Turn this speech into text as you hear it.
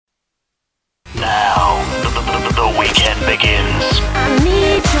The weekend begins. I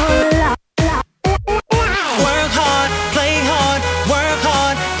need your love. Work hard, play hard, work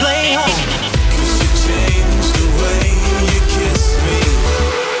hard, play hard.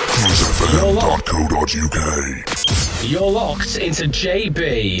 CruiseFM.co.uk. You're locked into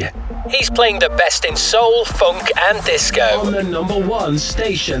JB. He's playing the best in soul, funk and disco on the number one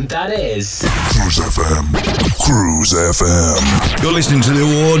station that is Cruise FM. Cruise FM. You're listening to the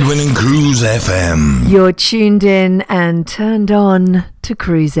award-winning Cruise FM. You're tuned in and turned on to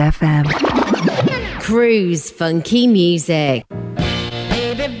Cruise FM. Cruise funky music.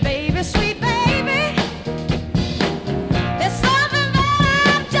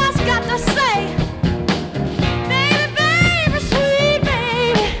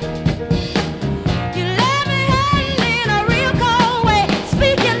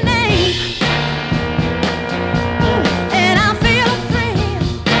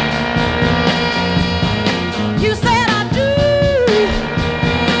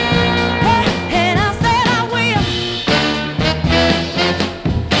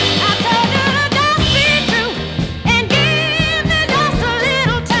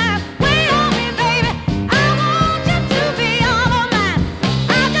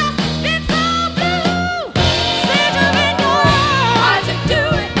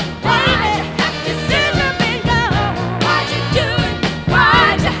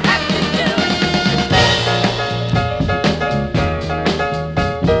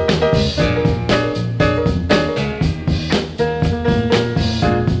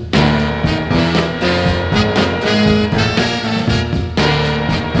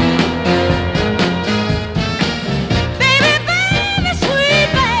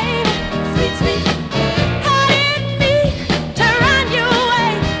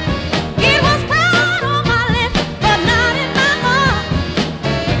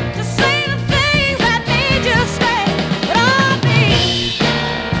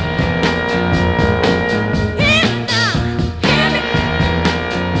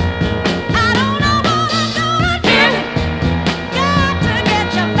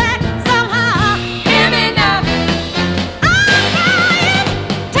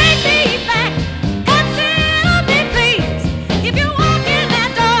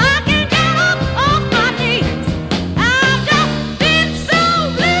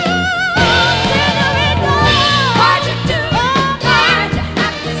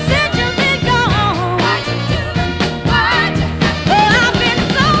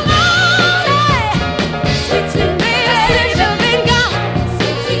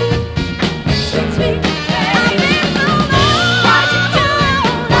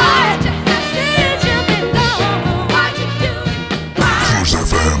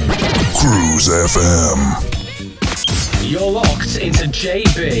 FM. You're locked into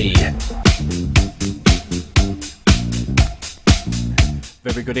JB.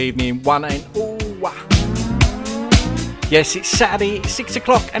 Very good evening, one and all. Yes, it's Saturday, it's 6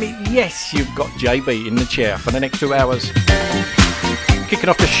 o'clock, and yes, you've got JB in the chair for the next 2 hours. Kicking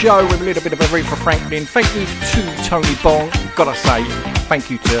off the show with a little bit of Aretha Franklin. Thank you to Tony Bong. Gotta say, thank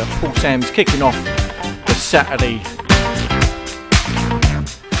you to Paul Sams kicking off the Saturday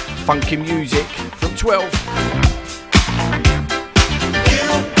funky music from 12.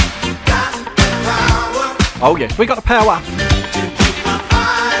 Oh yes, we got the power.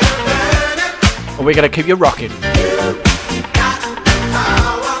 And we're going to keep you rocking.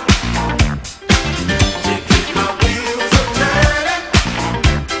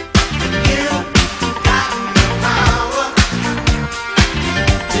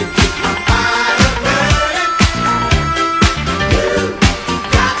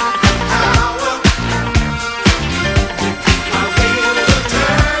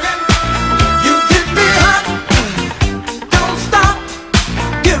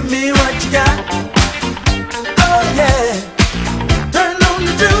 Give me what you got. Oh yeah.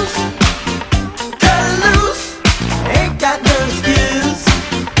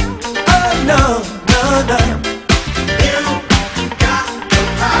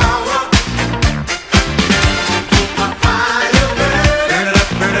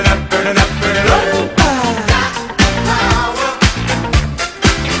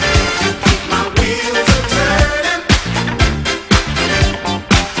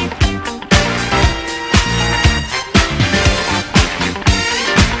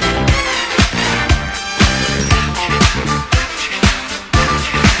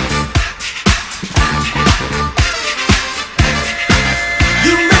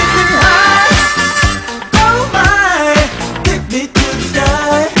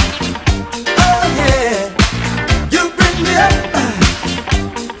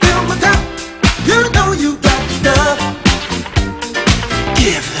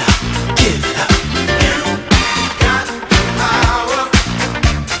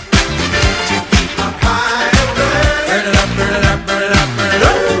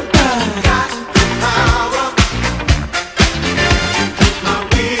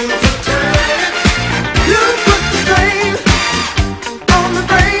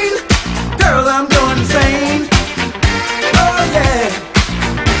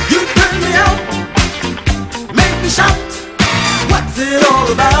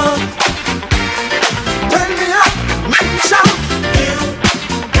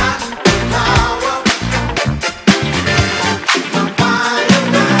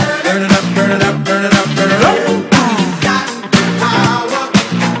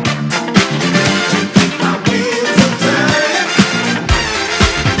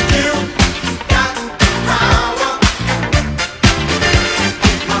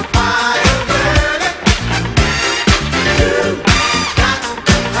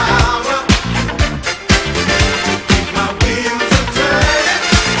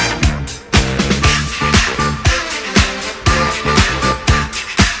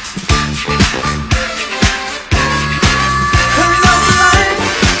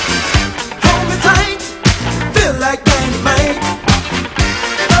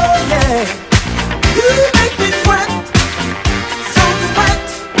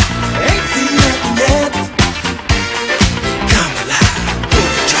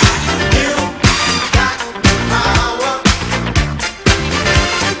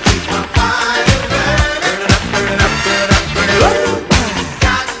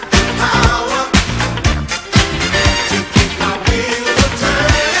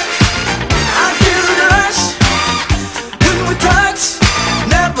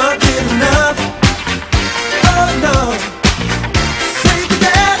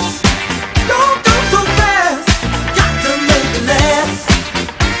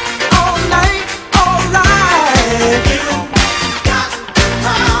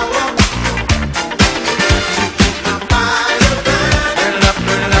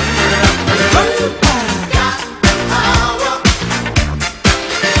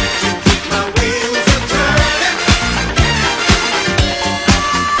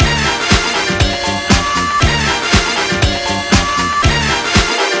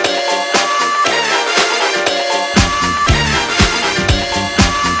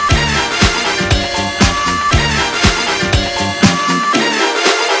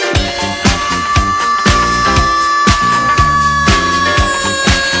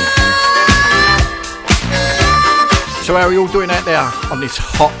 So how are you all doing out there on this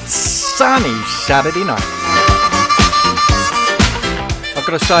hot, sunny Saturday night? I've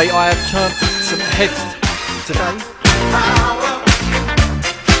got to say, I have turned some heads today.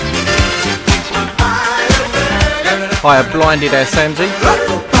 I have blinded our Samsy.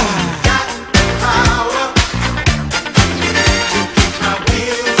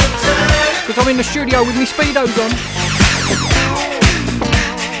 Because I'm in the studio with my Speedos on.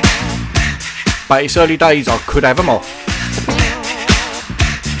 But it's early days, I could have them off.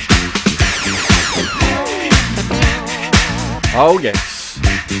 Oh yes.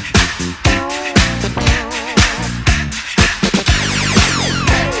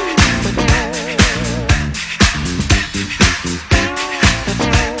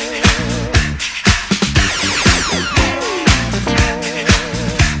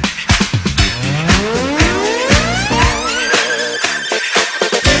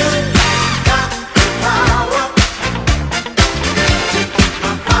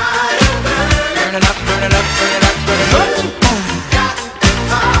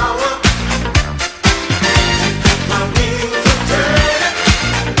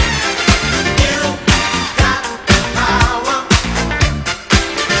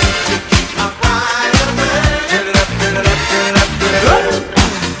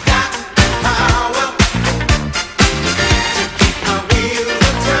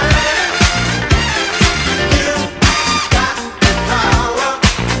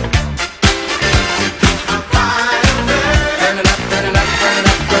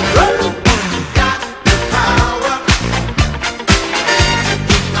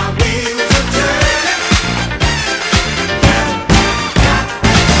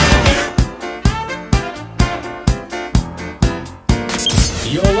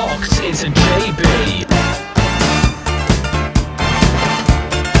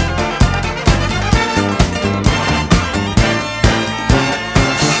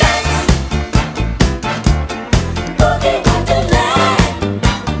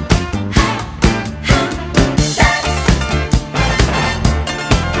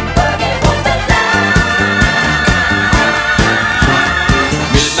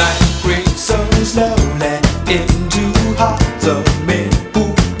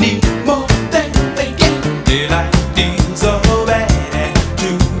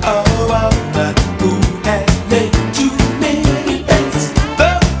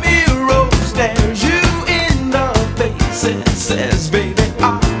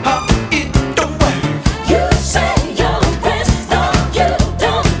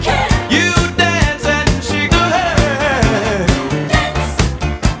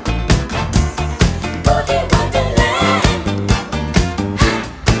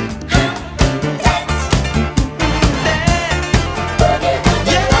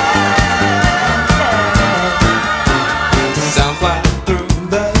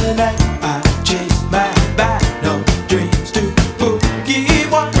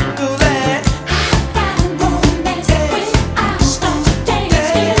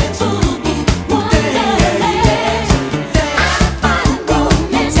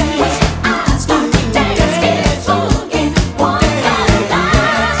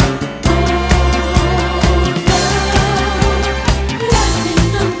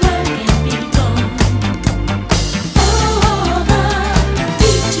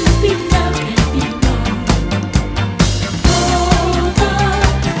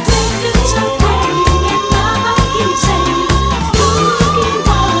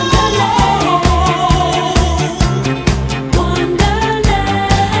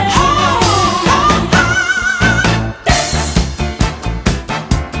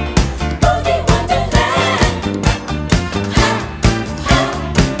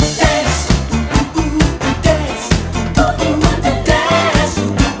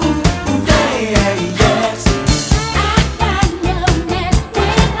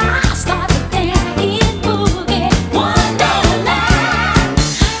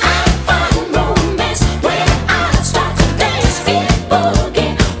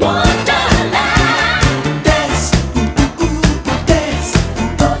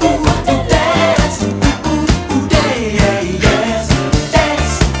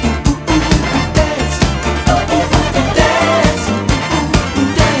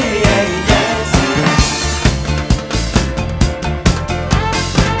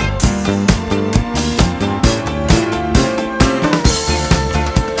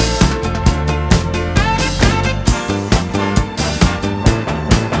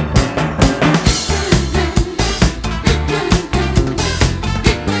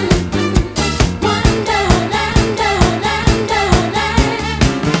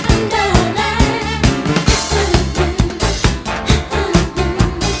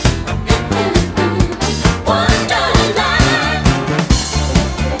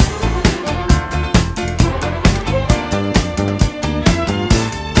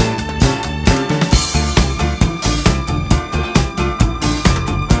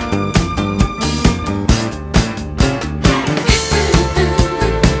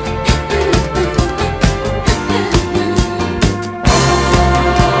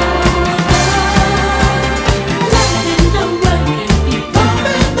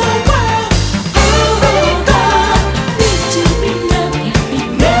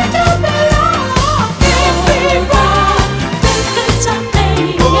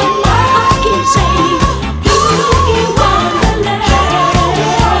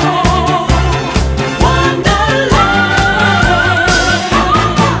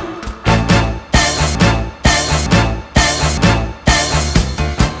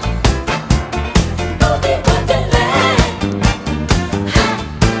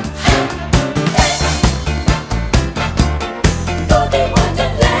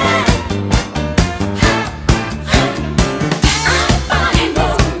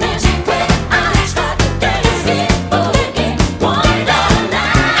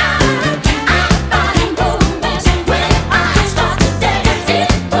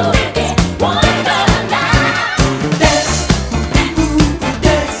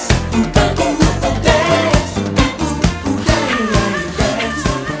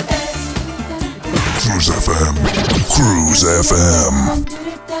 FM.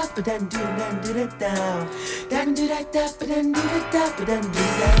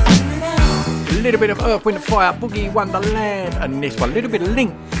 A little bit of Earth, Wind & Fire, Boogie Wonderland, and this one, a little bit of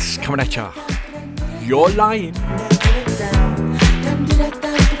Lynx coming at ya. You're lying.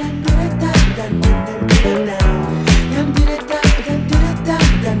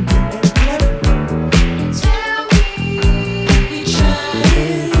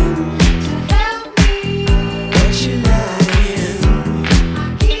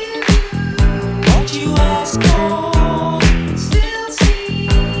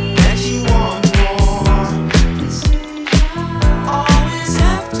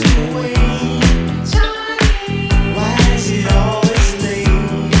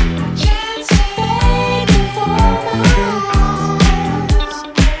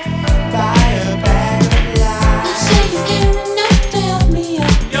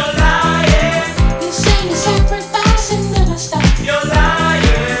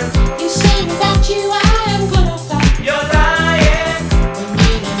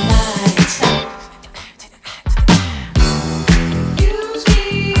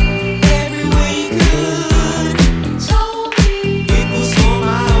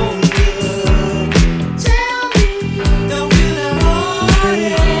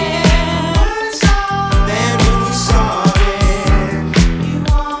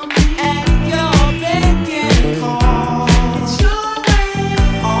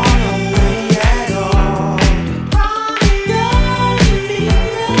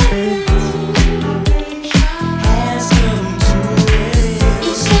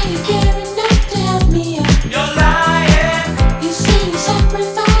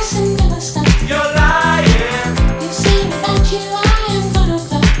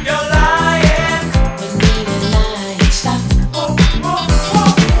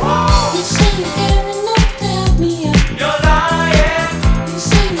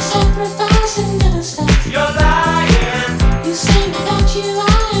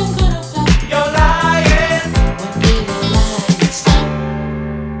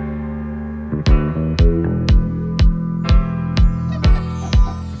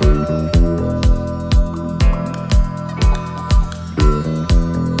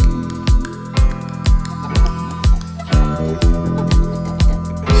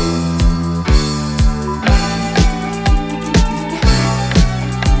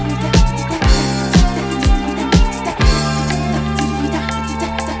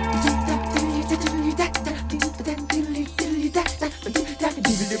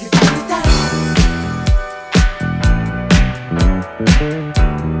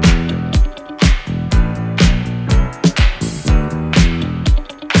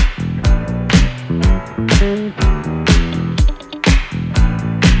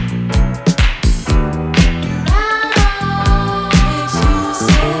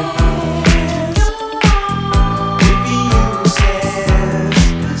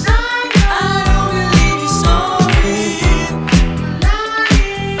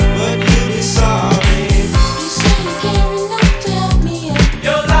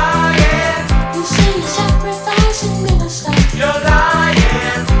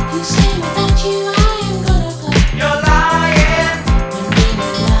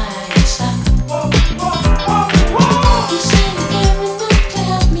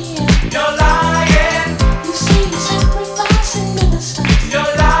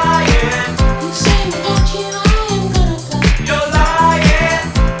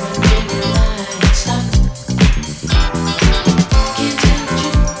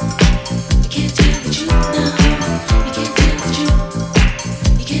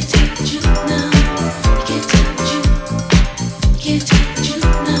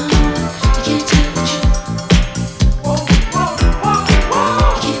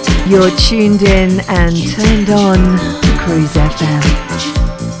 You're tuned in and turned on to Cruise FM.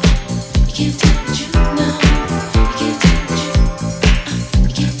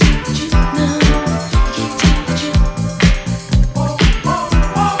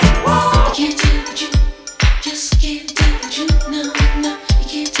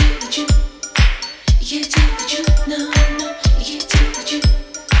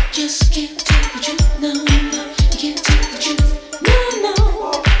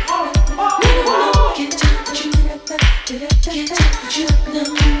 Get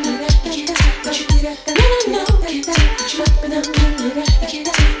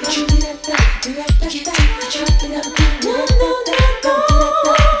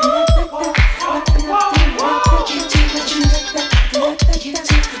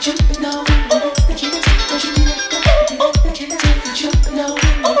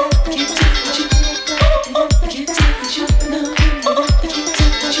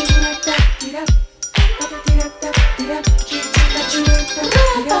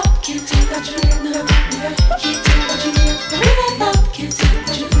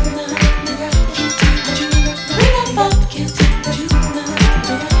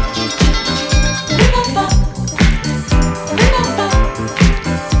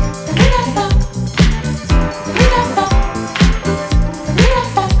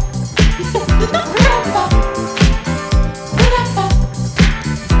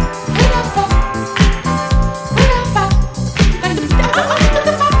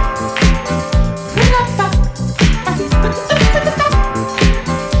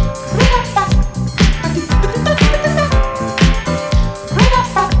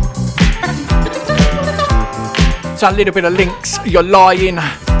So a little bit of Links, You're Lying.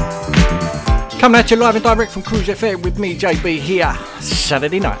 Coming at you live and direct from Cruise FM with me, JB, here,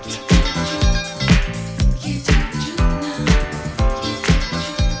 Saturday night.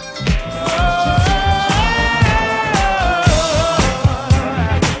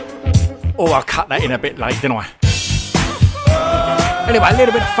 Oh, I cut that in a bit late, didn't I? Anyway, a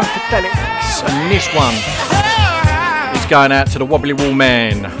little bit of Funkadelics, and this one is going out to the Wobbly Wall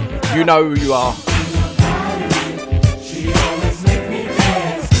Man. You know who you are.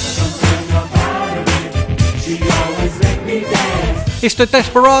 It's the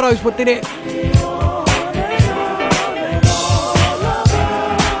Desperados what did it.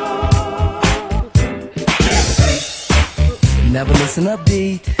 Never listen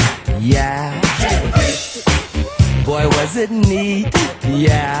upbeat, yeah. Boy, was it neat,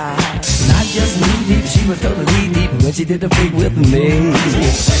 yeah. Not just knee deep, she was totally deep when she did the freak with me.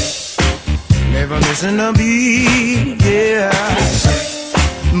 Never listen upbeat, yeah.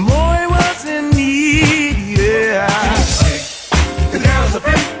 Boy, was it neat, yeah. The girl's a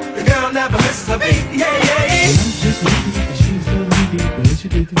freak, the girl never misses a beat, yeah, yeah, yeah. Just she was totally deep when she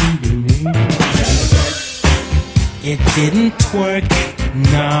did the freak with me. It didn't twerk,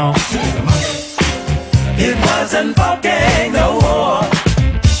 no. It wasn't funky, no more.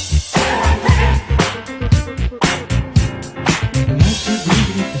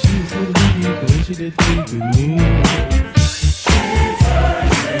 She did think with me.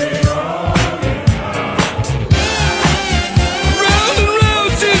 Round and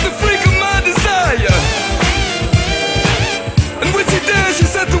round, she's the freak of my desire. And when she does, she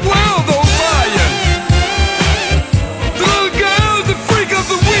set the world on fire. The little girl's the freak of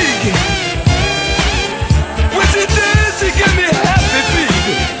the week. When she does, she give me happy feet.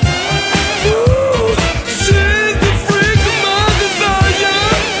 Ooh, she's the freak of my desire.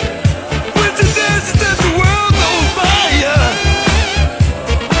 When she does, she set the world on fire.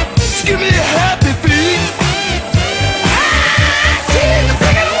 She give me happy feet. Ah, she's the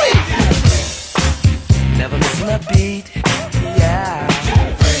freak of the week. Never missing a beat, yeah.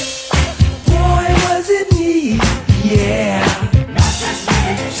 Boy, was it neat, yeah.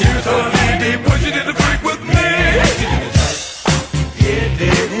 She was totally deep when she did the freak with me. It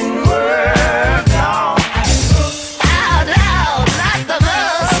didn't work out. Out loud like the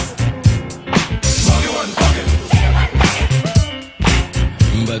bus. Smokey wasn't fucking.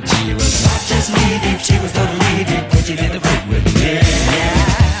 But she was not just knee deep, she was totally deep when she did the freak with me. Yeah.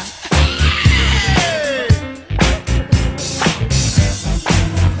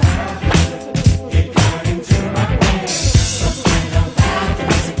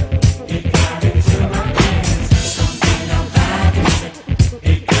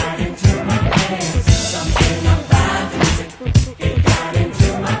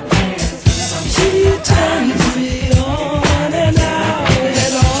 She turns me on and out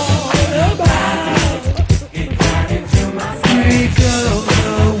and all about. Freak of the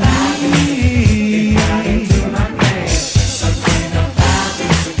week.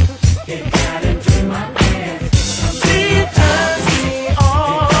 She turns me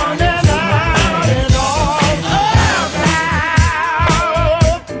on and out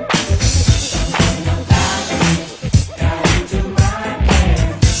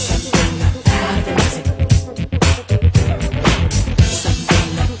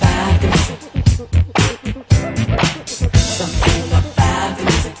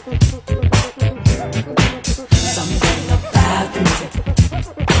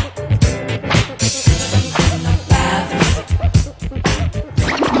all about.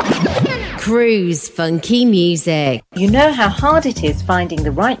 Cruise Funky Music. You know how hard it is finding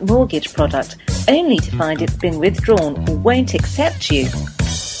the right mortgage product, only to find it's been withdrawn or won't accept you?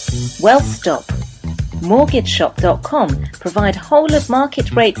 Well, stop. MortgageShop.com provide whole of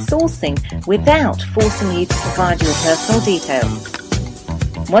market rate sourcing without forcing you to provide your personal details.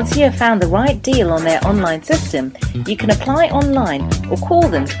 Once you have found the right deal on their online system, you can apply online or call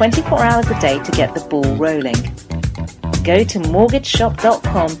them 24 hours a day to get the ball rolling. Go to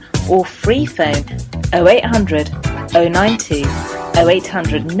MortgageShop.com or free phone 0800 092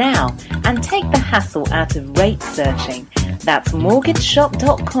 0800 now and take the hassle out of rate searching. That's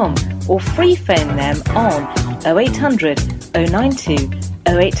MortgageShop.com or free phone them on 0800 092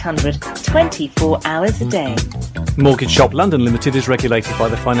 0800 24 hours a day. Mortgage Shop London Limited is regulated by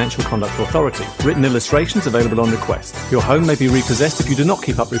the Financial Conduct Authority. Written illustrations available on request. Your home may be repossessed if you do not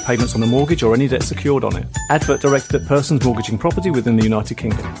keep up repayments on the mortgage or any debt secured on it. Advert directed at persons mortgaging property within the United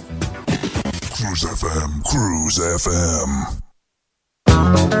Kingdom. Cruise FM, Cruise FM.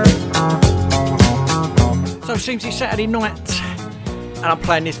 So it seems it's Saturday night, and I'm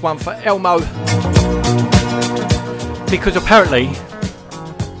playing this one for Elmo. because apparently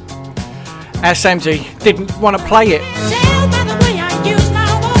our Samsy didn't want to play it.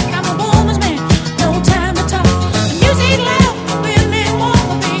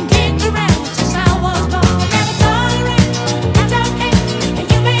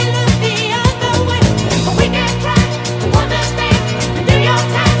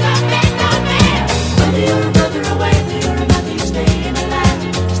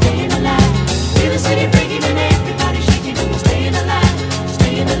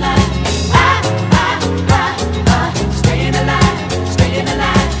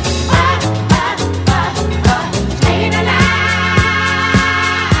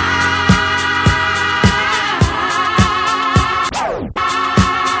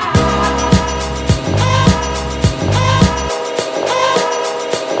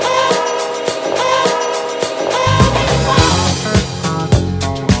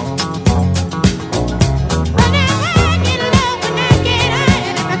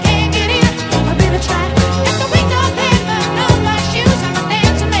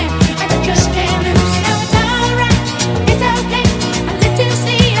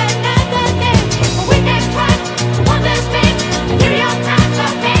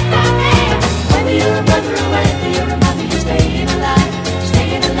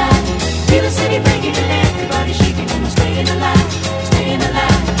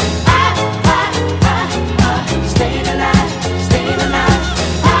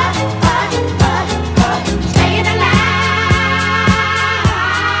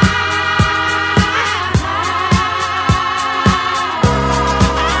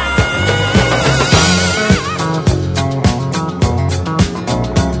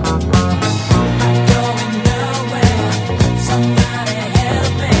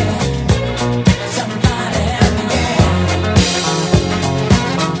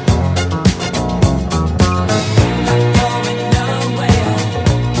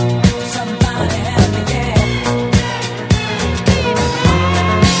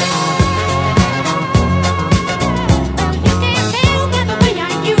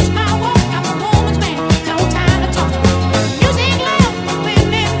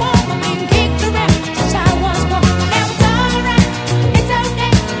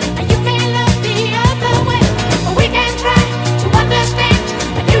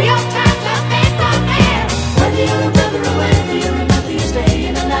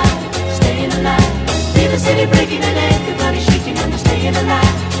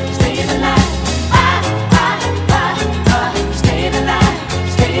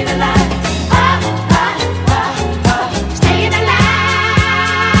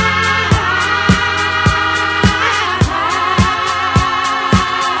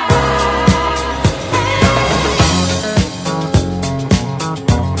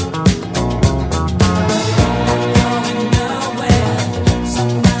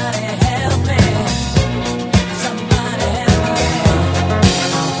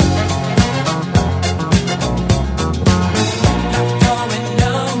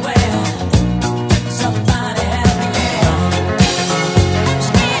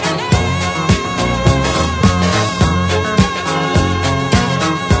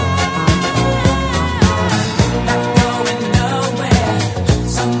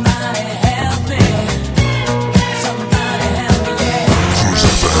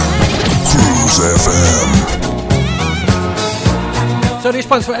 So this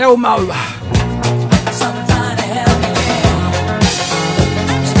one's for Elmo.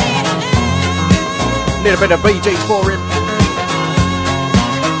 Little bit of Bee Gees for him.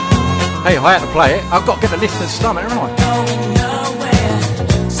 Hey, I had to play it. I've got to get the listener's stomach, haven't I?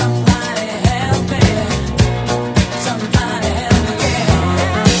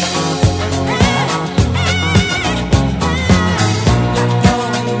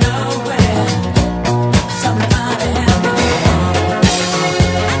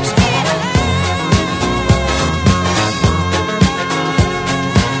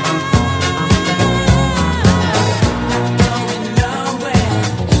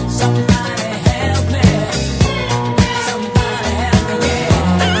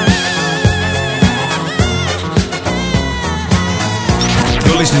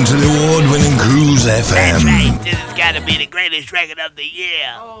 Listening to the award-winning Cruise FM. That's right. This has got to be the greatest record of the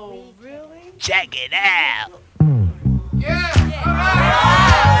year. Oh, really? Check it out. Yeah.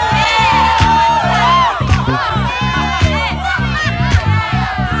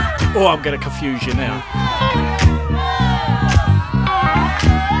 Oh, I'm going to confuse you now.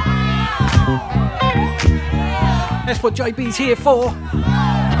 That's what JB's here for.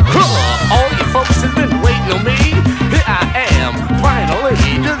 All you folks have been waiting on me. Here I am, finally,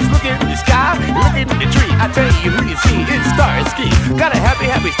 just looking in the sky, looking in the tree. I tell you who you see, it's Starsky. Got a happy,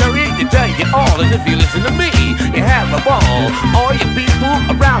 happy story to tell you all, and if you listen to me, you have a ball. All you people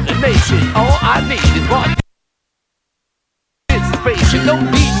around the nation, all I need is one.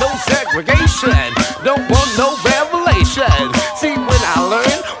 Don't need no segregation, don't want no revelation. See, when I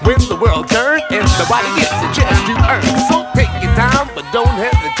learn, when the world turns, everybody gets a chance to earn. So take your time, but don't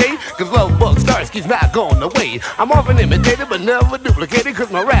hesitate, cause Love Bug Starsky's not going away. I'm often imitated, but never duplicated, cause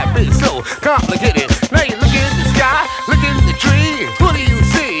my rap is so complicated. Now you look in the sky, look in the tree, who do you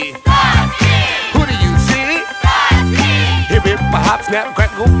see? Who do you see? Hip hip hop, snap,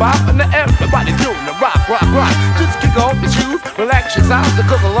 crackle, pop, and everybody's doing the rock, rock, rock. Just kick off your shoes, relax your socks,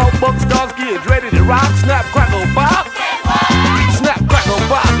 because the Love Bug Starsky is ready to rock. Snap, crackle, pop. Snap, crackle,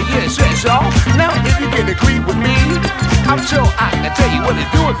 pop. Yes, yes, y'all. Now if you can agree with me, I'm sure I can tell you what it's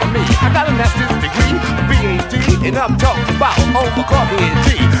doing for me. I got a master's degree, a PhD, and I'm talking about over coffee and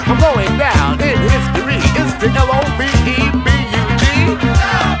tea. I'm going down in history. It's the LOVEBUG.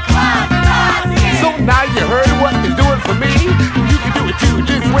 So now you heard what it's doing for me. You can do it too,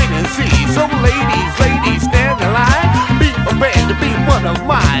 just wait and see. So ladies, stand in line. Be prepared to be one of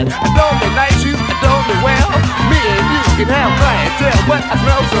mine. I don't be nice, you, I don't be well. Me and you can have clientele, but I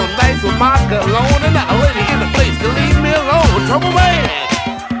smell so nice with my cologne. And not a lady in the place can leave me alone. Trouble man.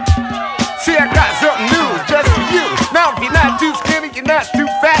 See, I got something new just for you. Now if you're not too skinny, you're not too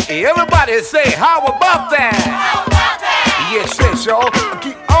fatty. Everybody say, how about that? How about that? Yes, yes, y'all.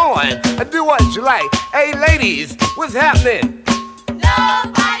 Keep on. Do what you like. Hey, ladies, what's happening?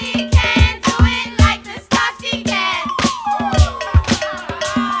 Nobody can do it like the Starsky can.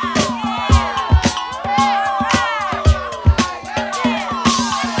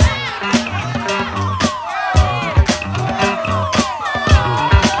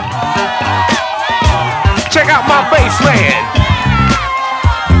 Check out my bass man.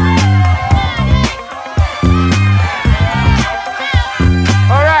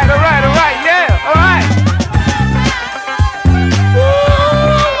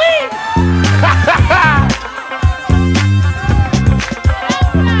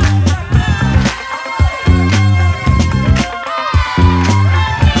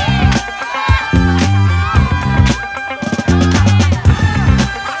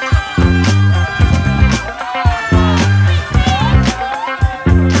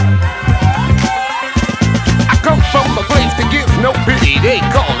 They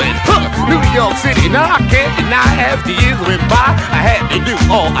call it New York City. Now I can't deny, after years went by, I had to do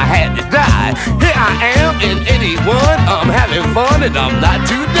all I had to die. Here I am in 81, I'm having fun and I'm not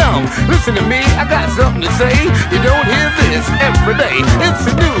too dumb. Listen to me, I got something to say. You don't hear this every day. It's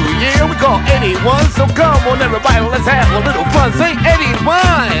a new year, we call 81. So come on everybody, let's have a little fun. Say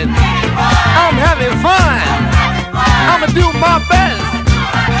 81. I'm having fun. I'ma do my best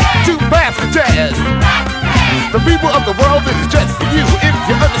to pass the test. The people of the world, this is just for you. If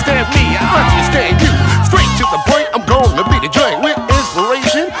you understand me, I understand you. Straight to the point, I'm going to be the joint. With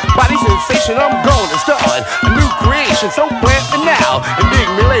inspiration, body sensation, I'm going to start a new creation. So plant me now and dig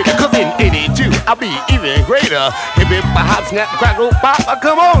me later. Cause in 82, I'll be even greater. Hip hip, hop, snap, crackle, pop.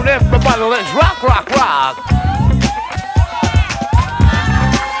 Come on everybody, let's rock, rock, rock.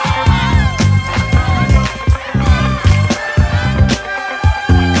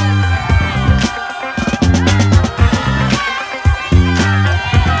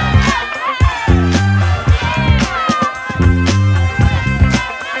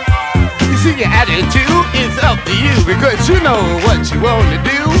 Your attitude is up to you, because you know what you want to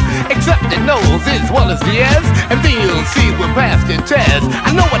do. Accept the no's as well as the yes, and then you'll see we're past the test.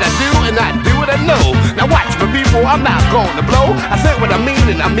 I know what I do and I do what I know. Now watch my people, I'm not going to blow. I say what I mean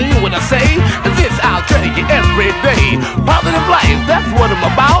and I mean what I say, and this I'll tell you every day. Positive life, that's what I'm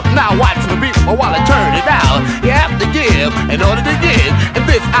about. Now watch my people while I turn it out. You have to give in order to get, and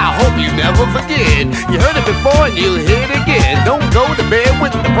this I hope you never forget. You heard it before and you'll hear it again. Don't go to bed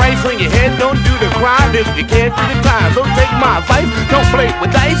with the price on your head. Don't do the crime if you can't do the time. Don't take my advice, don't play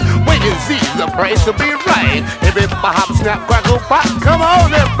with dice. Wait and see, the price will be right. If it hop, snap, crackle, pop. Come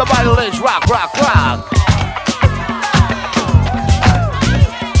on everybody, let's rock, rock, rock.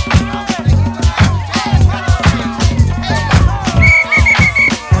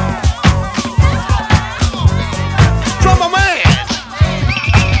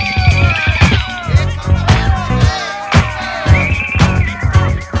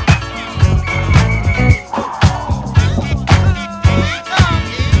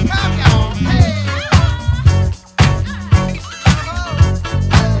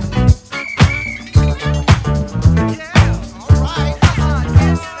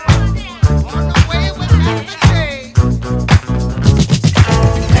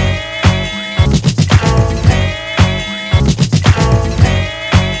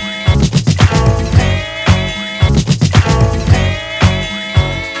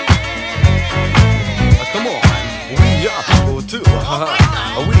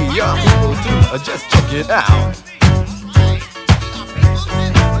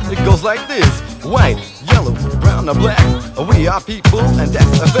 It goes like this: white, yellow, brown, or black. We are people, and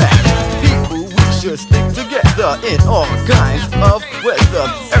that's a fact. People, we should stick together in all kinds of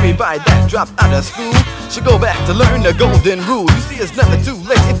weather. Everybody that dropped out of school should go back to learn the golden rule. You see, it's never too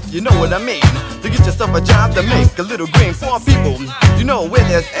late, if you know what I mean, to get yourself a job to make a little green for people. You know where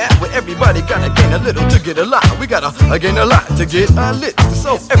there's at, where everybody gotta gain a little to get a lot. We gotta gain a lot to get a lit.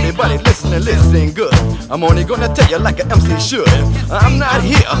 So everybody listen and listen good. I'm only gonna tell you like an MC should. I'm not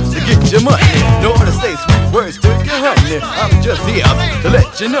here to get your money, nor to say sweet words to your honey. I'm just here to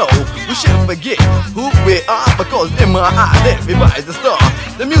let you know we shouldn't forget who we are, because in my eyes everybody's a star.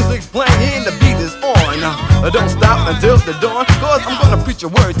 The music's playing, the beat is on. Don't stop until the dawn, cause I'm gonna preach a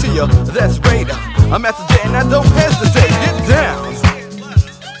word to you that's great. I'm Master J and I don't hesitate. Get down.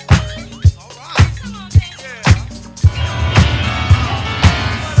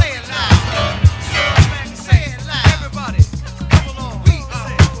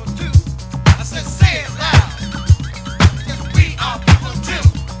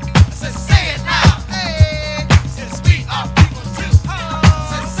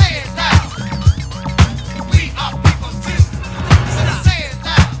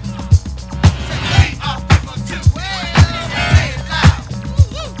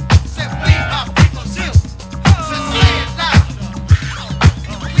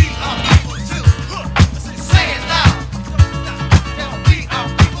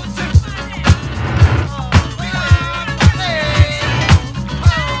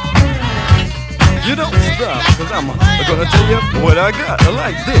 Gonna tell you what I got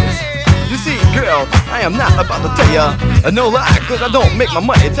like this. You see, girl, I am not about to tell you no lie, cause I don't make my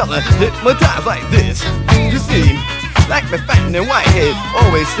money telling hypnotize like this. You see, like me fighting in Whitehead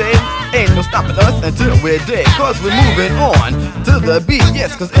always say, ain't no stopping us until we're dead, cause we're moving on to the beat.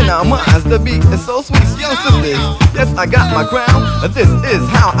 Yes, cause in our minds the beat is so sweet. Young sisters, yes, I got my crown. This is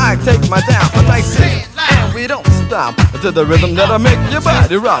how I take my down. I like this, and we don't stop to the rhythm that'll make your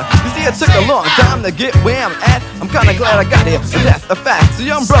body rock. You see, it took a long time to get where I'm at. I'm kinda glad I got here, and that's a fact. So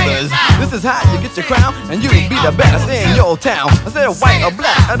young brothers, this is how you get your crown, and you be the best in your town. I said white or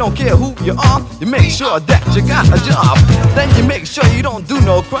black, I don't care who you are. You make sure that you got a job. Then you make sure you don't do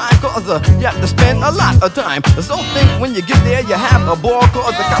no crime, cause you have to spend a lot of time. So think when you get there you have a ball,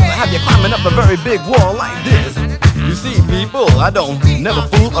 cause the cops will have you climbing up a very big wall like this. You see people, I don't never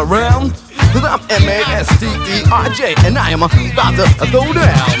fool around, cause I'm M-A-S-T-E-R-J, and I am about to throw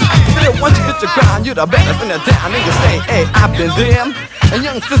down. Still, once you get your crown, you're the best in the town, and you say, hey, I've been there. And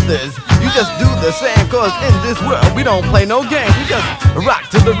young sisters, you just do the same, cause in this world we don't play no games. We just rock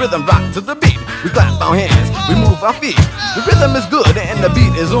to the rhythm, rock to the beat. We clap our hands, we move our feet. The rhythm is good and the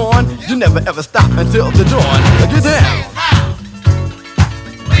beat is on. You never ever stop until the dawn. Get down.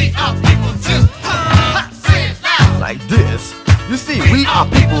 We are people too. Like this. You see, we are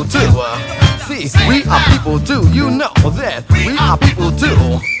people too. See, we are people too. You know that we are people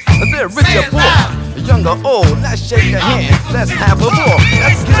too. They're rich or poor, young or old. Let's shake a hand, let's have a ball.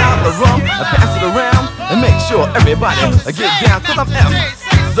 Let's get out the rum and pass it around and make sure everybody get down. Cause I'm M,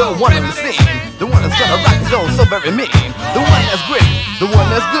 the one in the scene, the one that's gonna rock his own so very mean, the one that's great, the one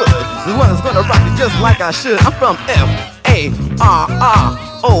that's good, the one that's gonna rock it just like I should. I'm from F-A-R-R-O-C-K.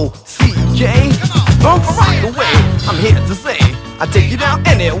 From Rockaway, I'm here to say I take you down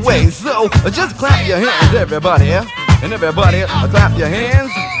anyway. So just clap your hands, everybody, and everybody clap your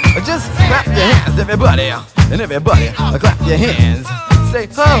hands. Just clap your hands, everybody, and everybody clap your hands. Say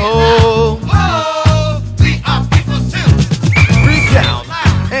ho, ho, we are people too. Freak out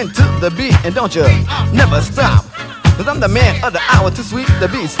into the beat, and don't you never stop. Cause I'm the man of the hour, too sweet to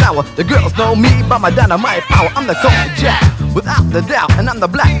be sour. The girls know me by my dynamite power. I'm the Cold Jack, without the doubt. And I'm the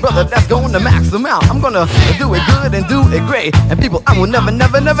black brother that's going to max them out. I'm gonna do it good and do it great. And people, I will never,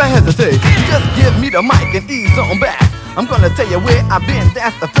 never, never hesitate. Just give me the mic and ease on back. I'm gonna tell you where I've been,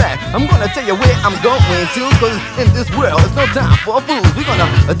 that's the fact. I'm gonna tell you where I'm going to, cause in this world it's no time for fools. We're gonna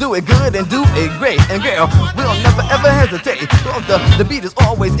do it good and do it great. And girl, we'll never ever hesitate, cause the beat is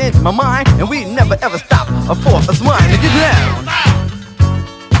always in my mind, and we never ever stop for a smile to get down.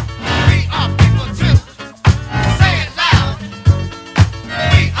 We are people too. Say it loud.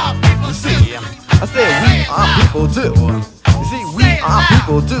 We are people too. See, I said we are people too. You see, we are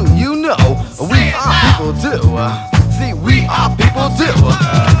people too. You know, we are people too. See, we are people too.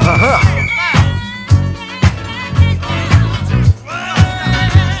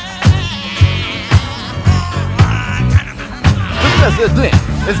 The president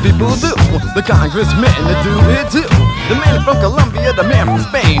is people too. The congressmen do it too. The man from Colombia, the man from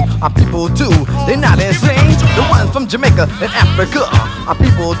Spain are people too. They're not insane. The ones from Jamaica and Africa are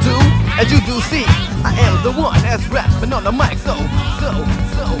people too. As you do see, I am the one that's rapping on the mic. So.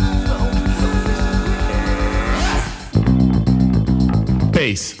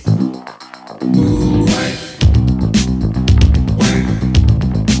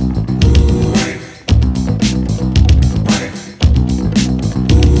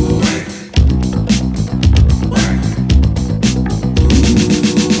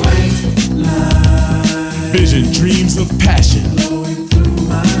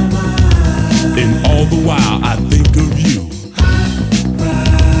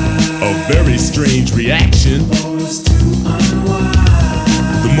 a very strange reaction.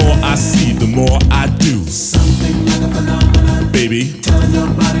 The more I see, the more I do. Something like a phenomenon, baby. Telling your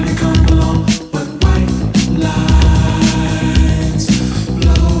body to come along, but white lines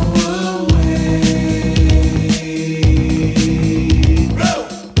blow away. Blow,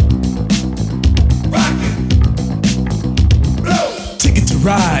 rockin', blow. Ticket to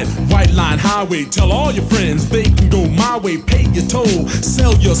ride, White Line Highway. Tell all your friends they can go my way. Pay your toll,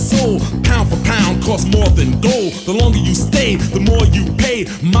 sell your soul. Pound for pound, costs more than gold. The longer you stay, the more you pay.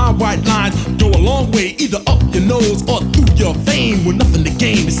 My white lines go a long way, either up your nose or through your vein. With nothing to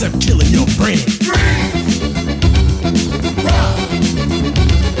gain except killing your brain.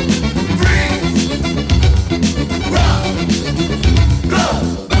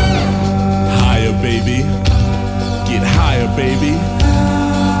 Higher, baby. Get higher, baby.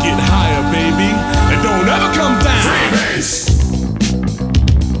 Get higher, baby. And don't ever come down. Freebase.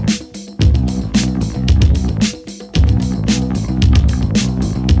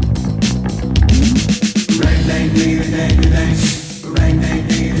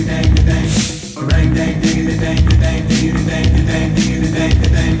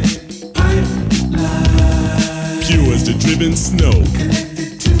 Pure as the driven snow.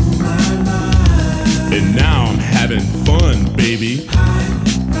 And now I'm having fun, baby.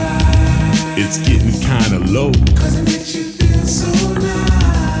 It's getting kinda low.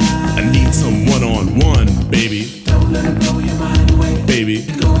 I need some one-on-one, baby. Don't let it blow your mind away, baby.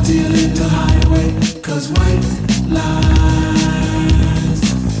 Go till a little highway, 'cause white lines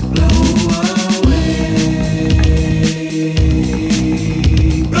blow away.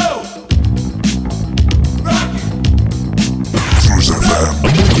 Blow! Rock it! Cruise FM.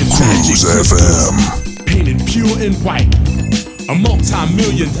 Cruise FM. Painted pure and white. A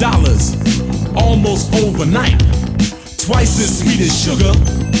multi-million dollars. Almost overnight. Twice as sweet as sugar.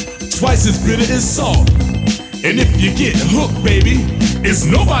 Twice as bitter as salt. And if you get hooked, baby, it's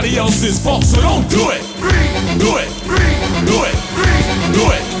nobody else's fault. So don't do it. Do it. Do it. Do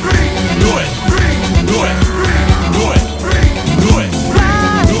it. Do it. Do it. Do it. Do it.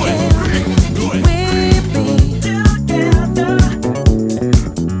 Do it. Do it.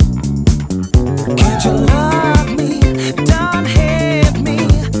 Can't you love me? Don't hate me.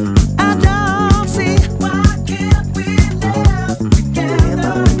 I don't see why can't we live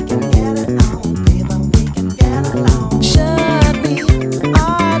together? We can get it on, baby. We can get along. Should be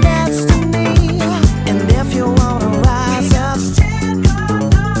our destiny. And if you wanna rise up,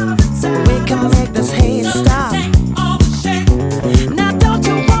 we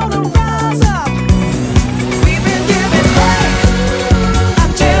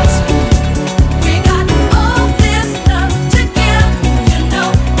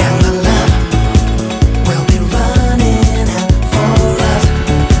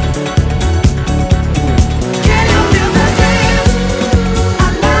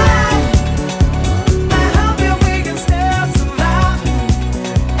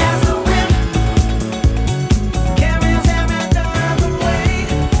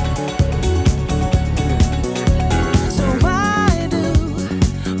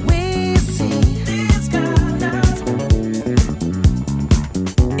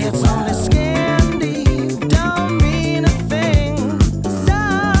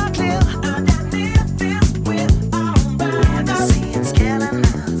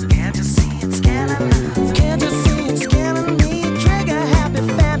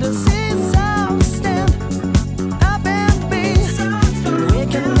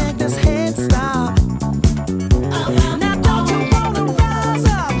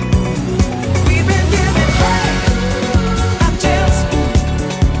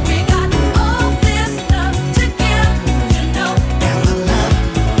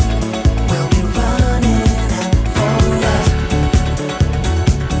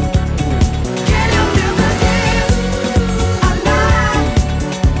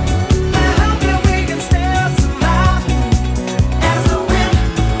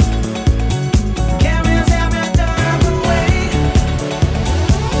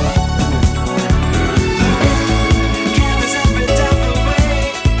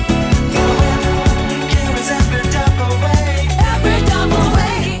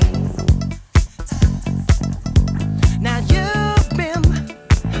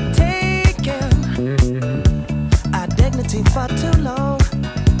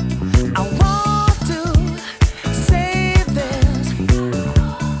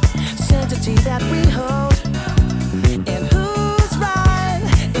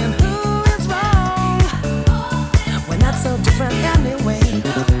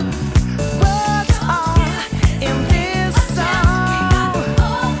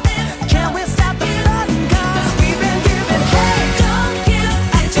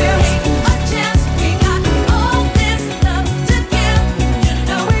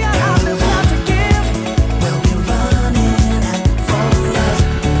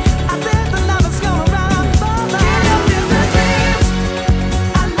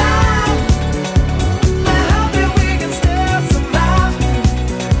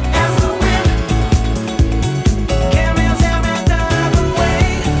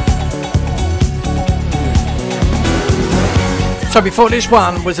So before this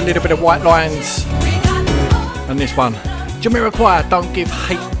one was a little bit of White Lines, and this one, Jamiroquai, Don't Give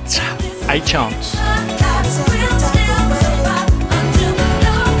Hate a Chance.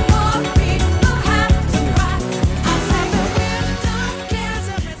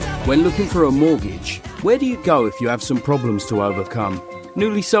 When looking for a mortgage, where do you go if you have some problems to overcome?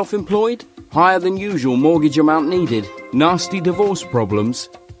 Newly self-employed? Higher than usual mortgage amount needed? Nasty divorce problems?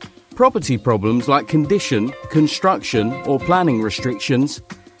 Property problems like condition, construction or planning restrictions?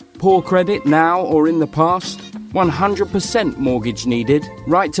 Poor credit now or in the past? 100% mortgage needed?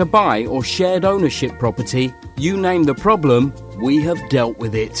 Right to buy or shared ownership property? You name the problem, we have dealt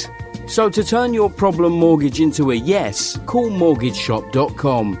with it. So to turn your problem mortgage into a yes, call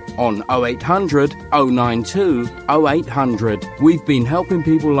mortgageshop.com on 0800 092 0800. We've been helping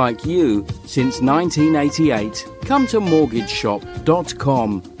people like you since 1988. Come to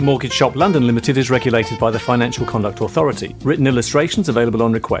mortgageshop.com. Mortgage Shop London Limited is regulated by the Financial Conduct Authority. Written illustrations available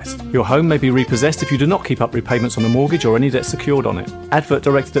on request. Your home may be repossessed if you do not keep up repayments on a mortgage or any debt secured on it. Advert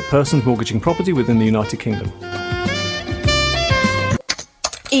directed at persons mortgaging property within the United Kingdom.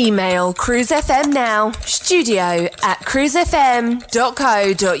 Email Cruise FM now,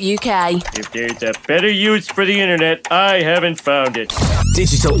 studio@cruisefm.co.uk. If there's a better use for the internet, I haven't found it.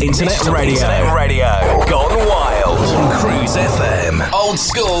 Digital Internet Radio. Gone wild. Cruise FM. Old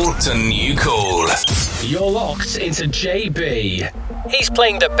school to new cool. You're locked into JB. He's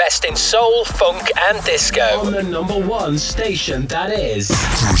playing the best in soul, funk and disco on the number one station that is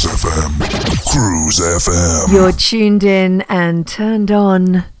Cruise FM. Cruise FM. You're tuned in and turned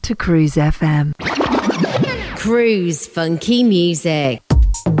on to Cruise FM. Cruise funky music.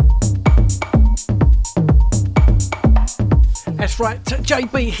 That's right,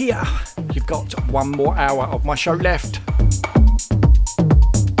 JB here. You've got one more hour of my show left.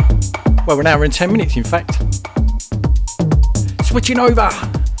 Well, an hour and 10 minutes, in fact. Switching over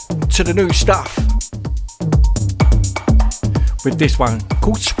to the new stuff with this one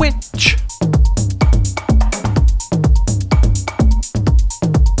called Switch.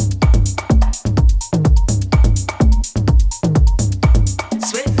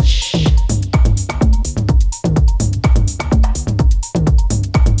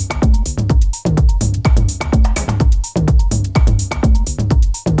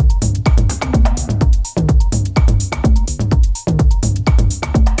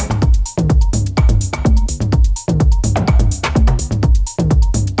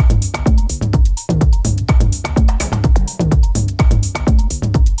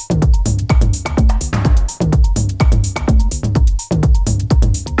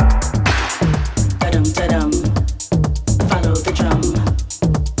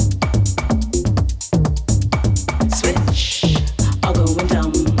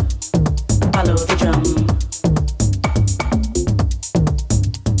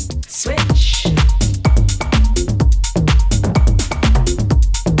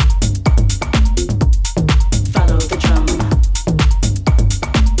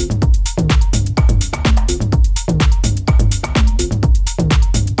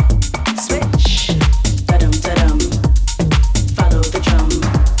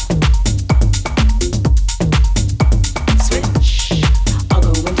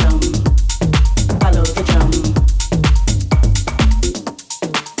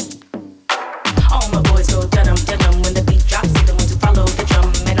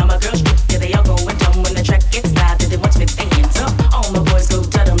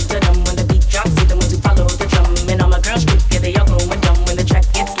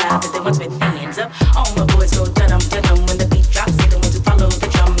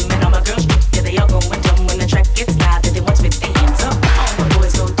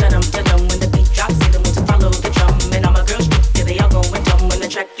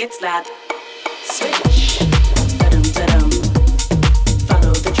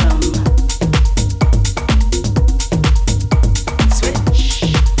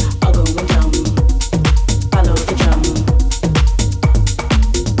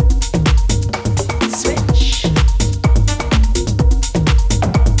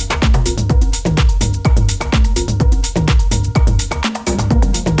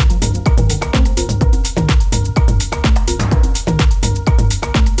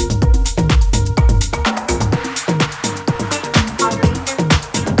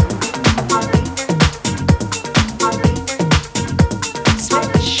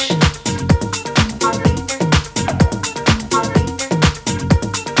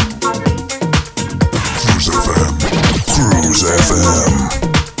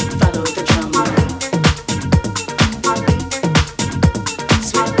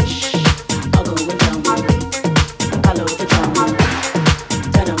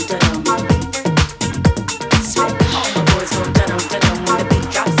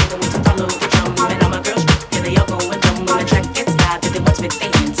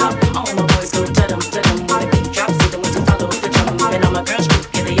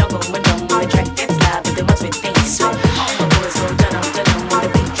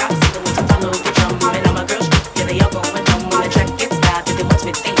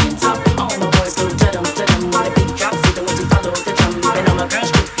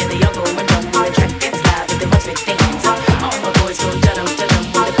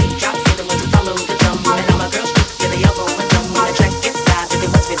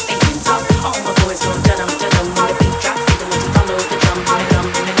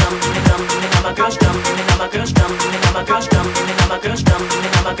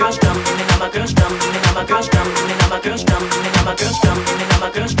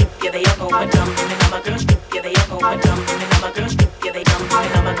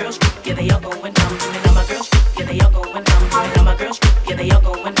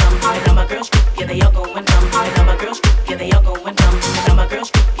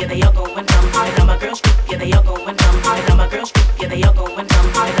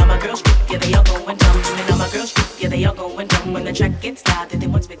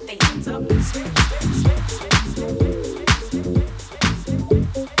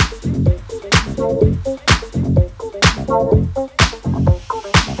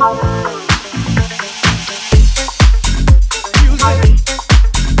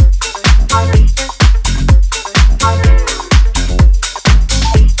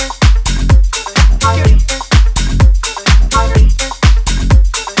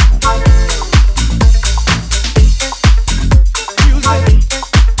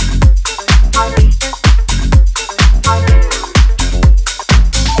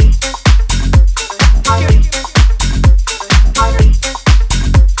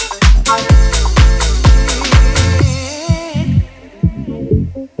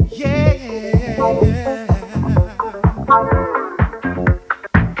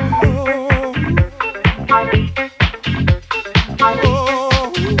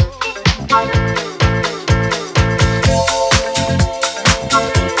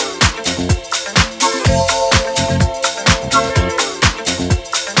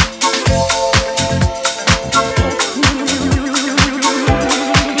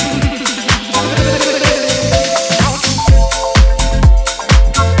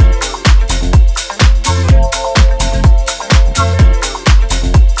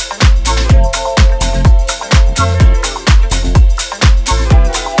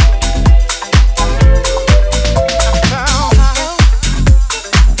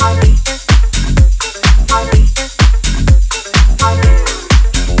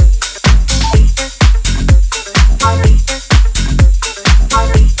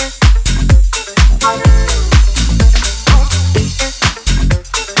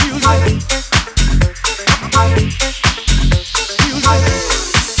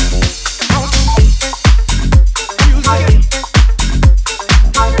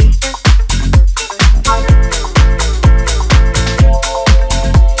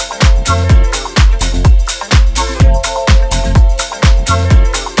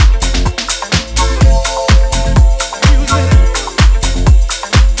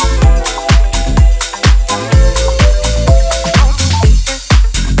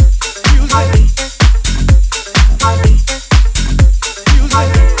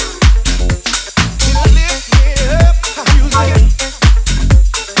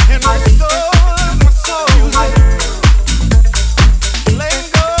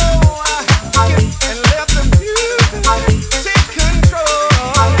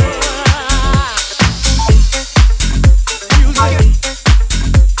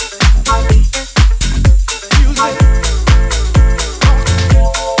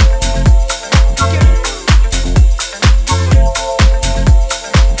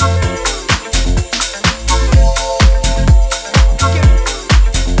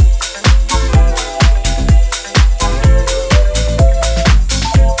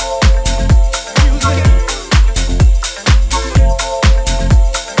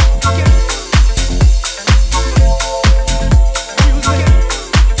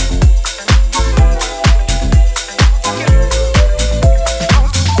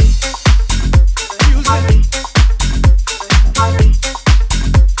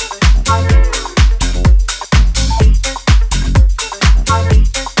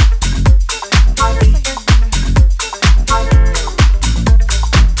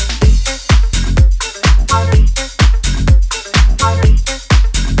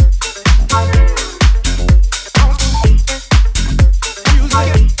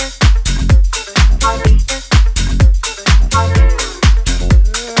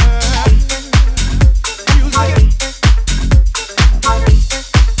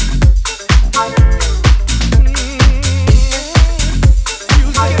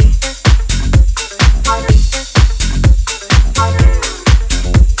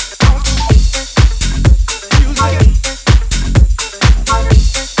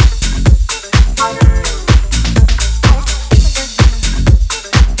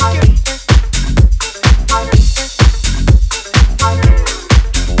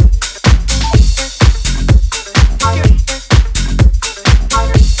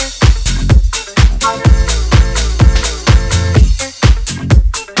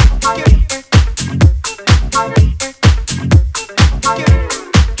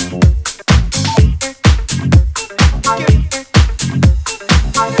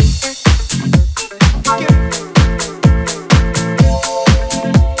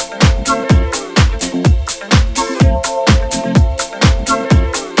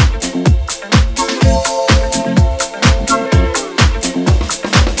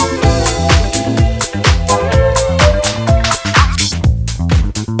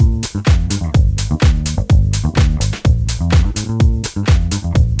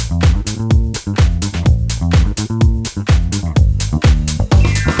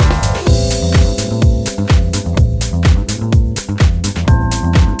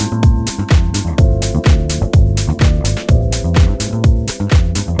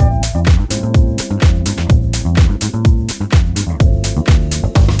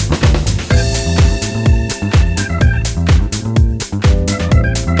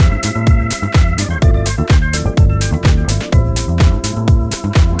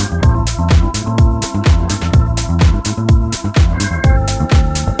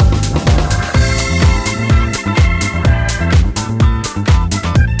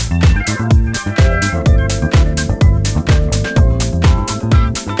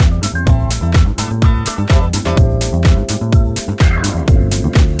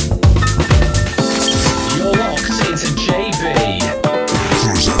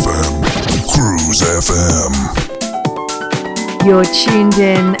 You're tuned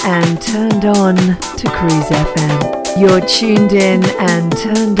in and turned on to Cruise FM. You're tuned in and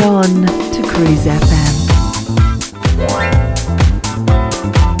turned on to Cruise FM.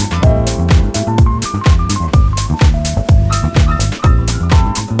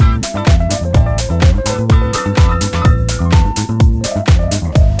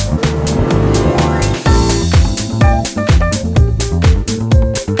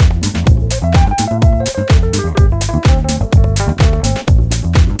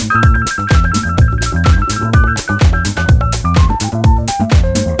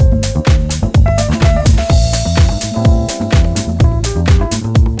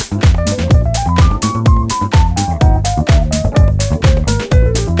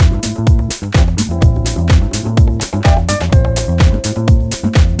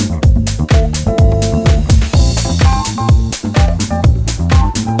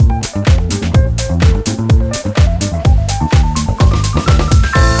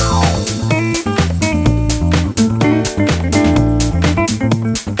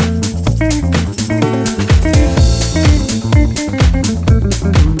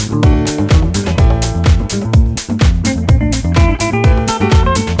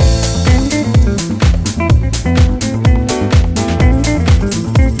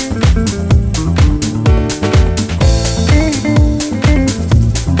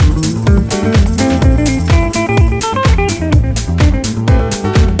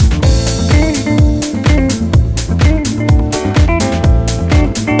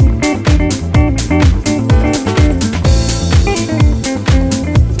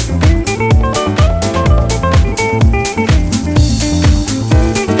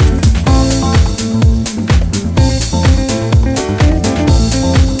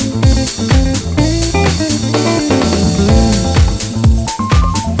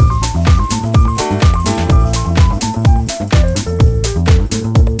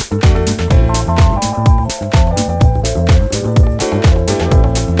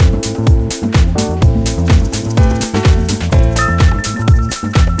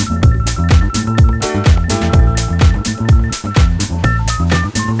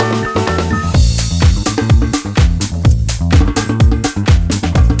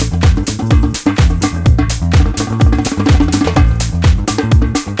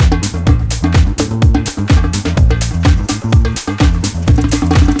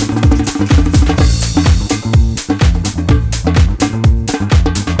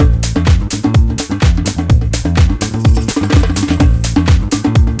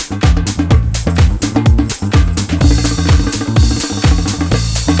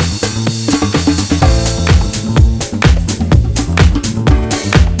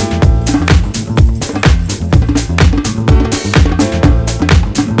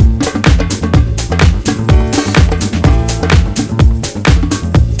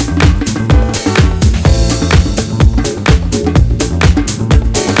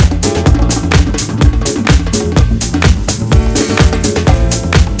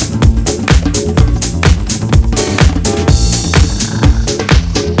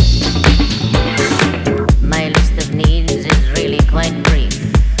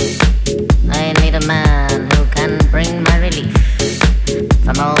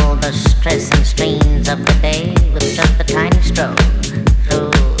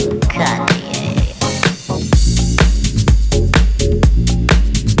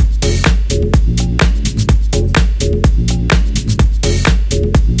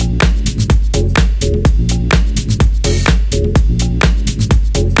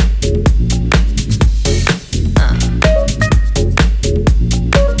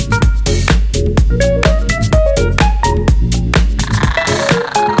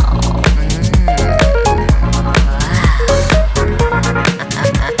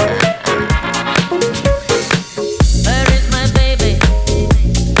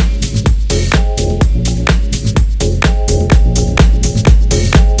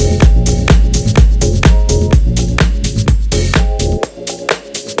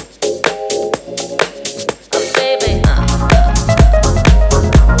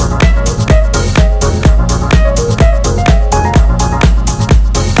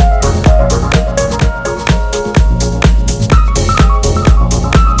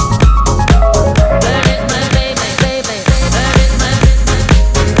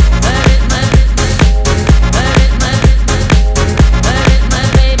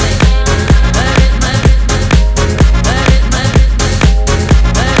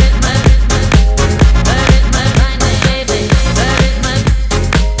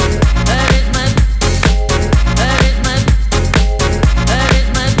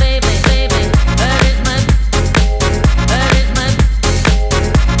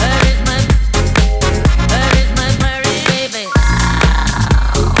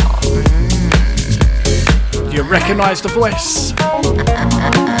 recognise the voice?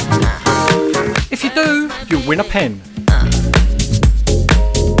 If you do, you'll win a pen.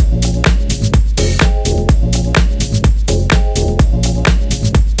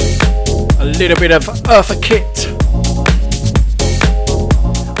 A little bit of Eartha Kitt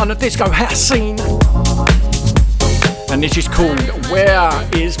on the disco house scene. And this is called Where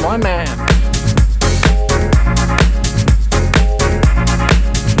Is My Man?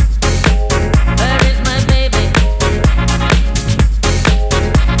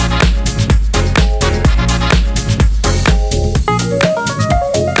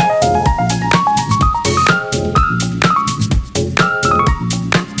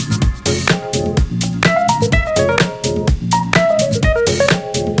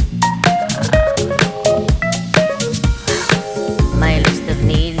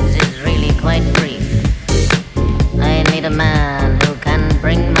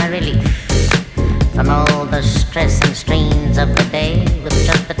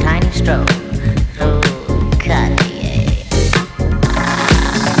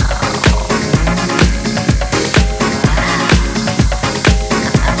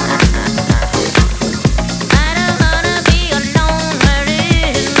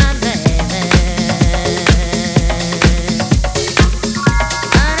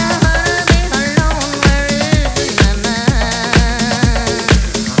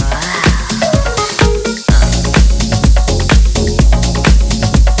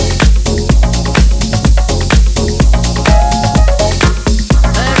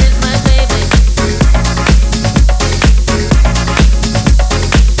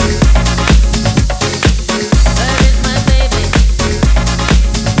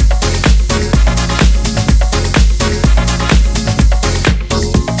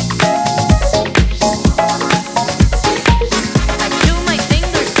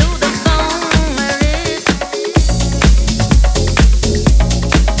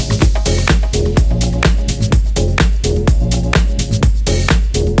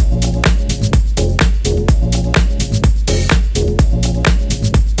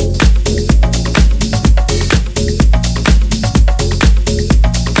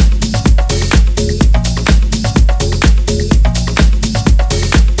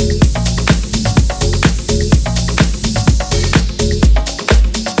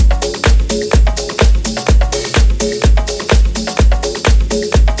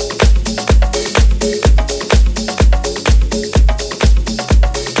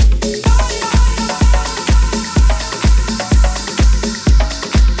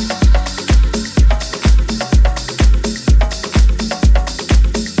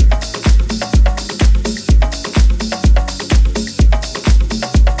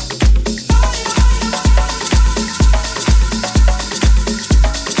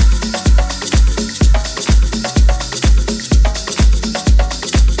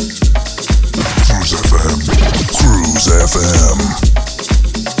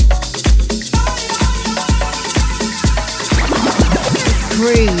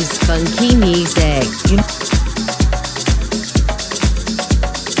 Cruise funky music.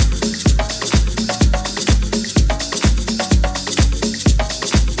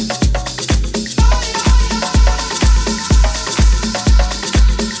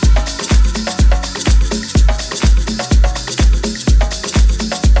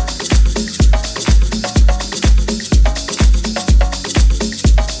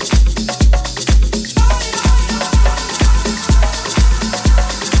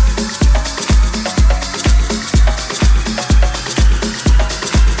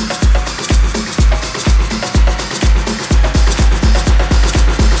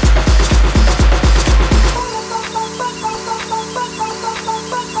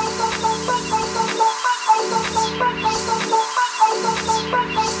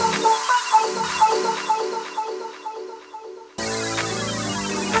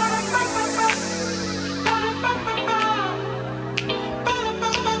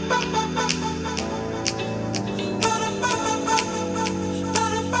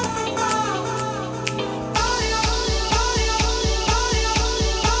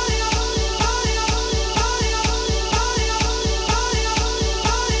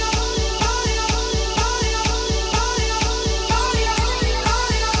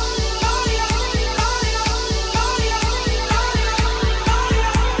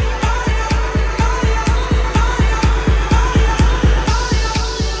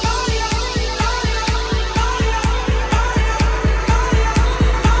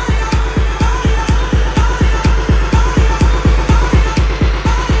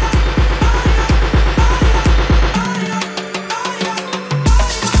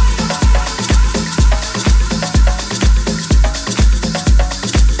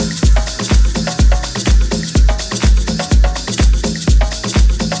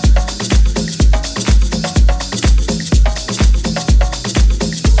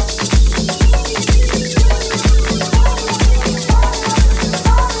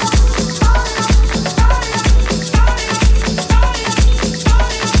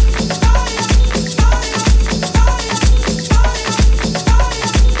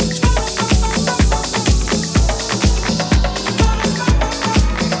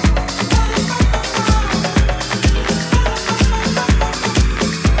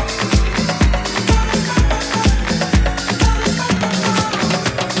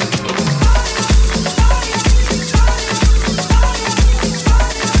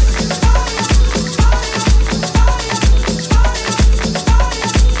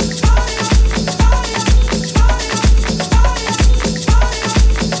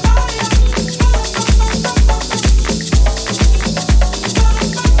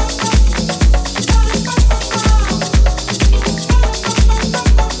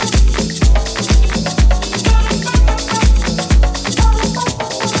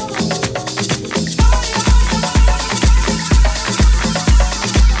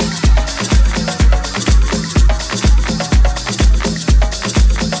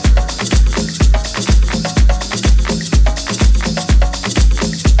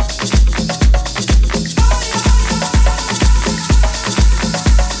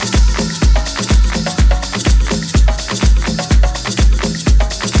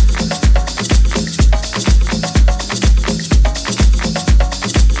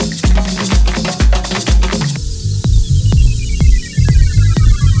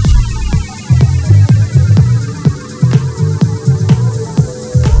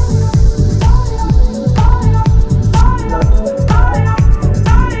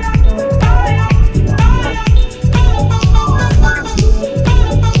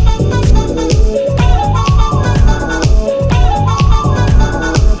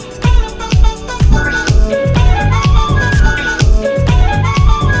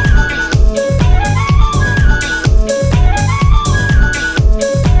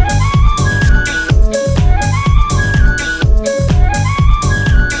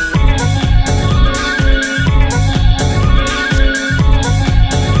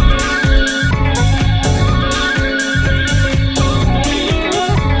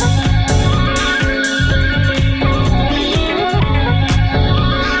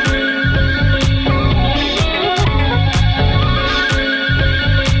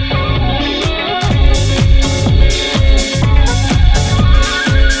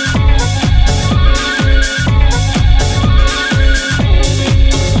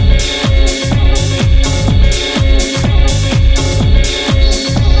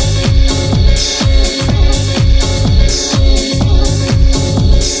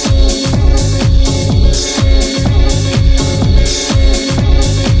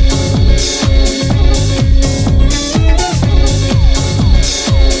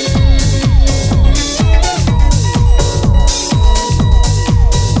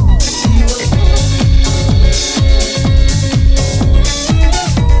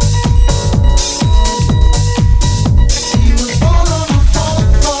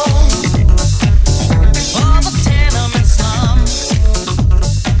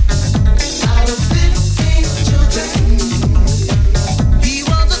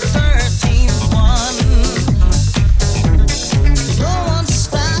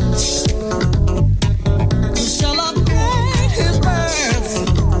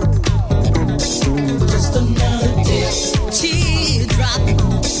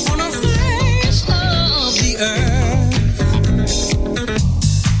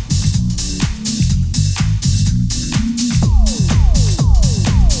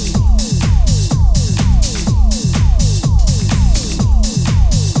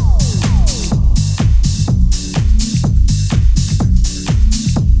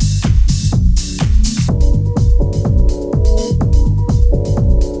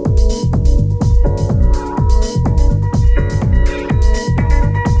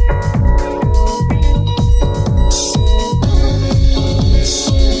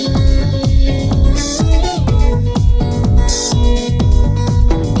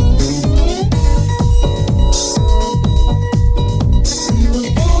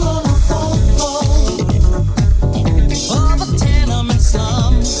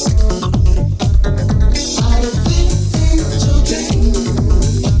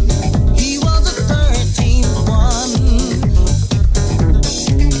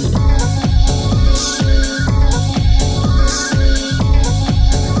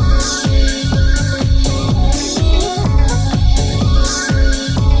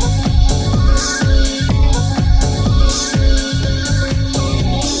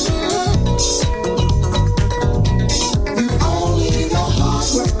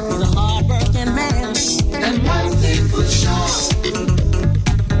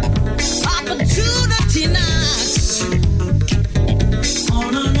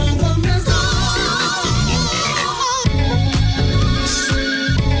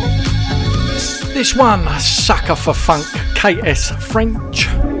 This one, Sucker for Funk, KS French.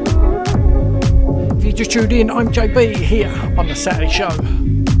 If you just tuned in, I'm JB here on the Saturday show.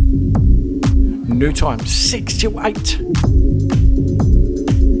 New time, 6 till 8. And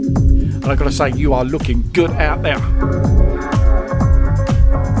I've got to say, you are looking good out there.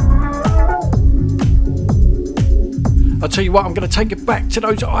 I'll tell you what, I'm going to take you back to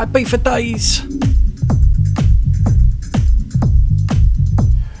those Ibiza days.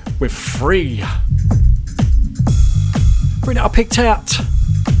 With Free that I picked out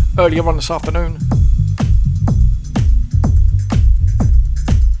earlier on this afternoon.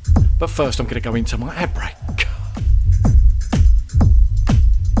 But first I'm going to go into my ad break.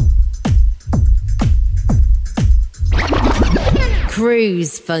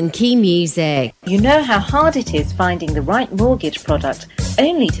 Cruise funky music. You know how hard it is finding the right mortgage product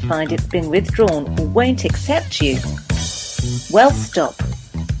only to find it's been withdrawn or won't accept you? Well, stop.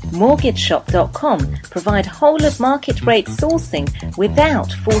 MortgageShop.com provide whole of market rate sourcing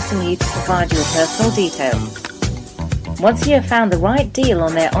without forcing you to provide your personal details. Once you have found the right deal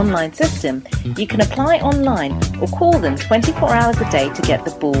on their online system, you can apply online or call them 24 hours a day to get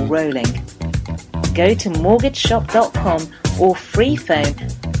the ball rolling. Go to MortgageShop.com or free phone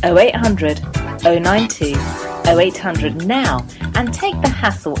 0800 092 0800 now and take the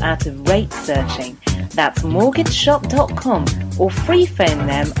hassle out of rate searching. That's MortgageShop.com or free phone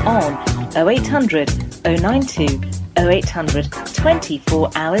them on 0800 092 0800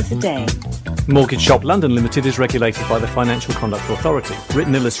 24 hours a day. Mortgage Shop London Limited is regulated by the Financial Conduct Authority.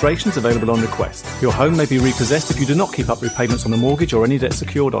 Written illustrations available on request. Your home may be repossessed if you do not keep up repayments on the mortgage or any debt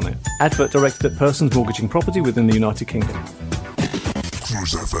secured on it. Advert directed at persons mortgaging property within the United Kingdom.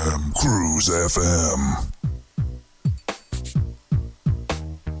 Cruise FM, Cruise FM.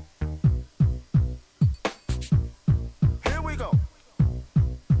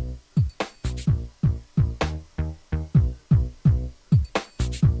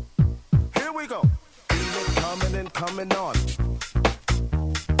 Coming on.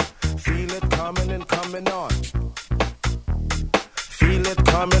 Feel it coming and coming on. Feel it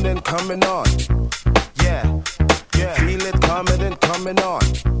coming and coming on. Yeah, yeah. Feel it coming and coming on.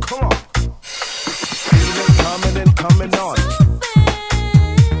 Come on. Feel it coming and coming on.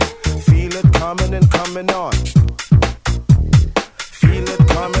 Feel it coming and coming on. Feel it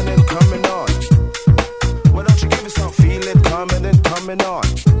coming and coming on. Why don't you give it some? Feel it coming and coming on.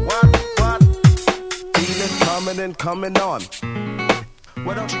 What? Coming and coming on.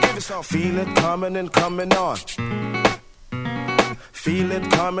 Why don't you give it some? Feel it coming and coming on. Feel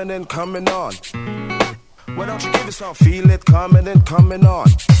it coming and coming on. Why don't you give it some? Feel it coming and coming on.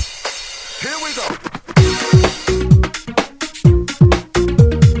 Here we go.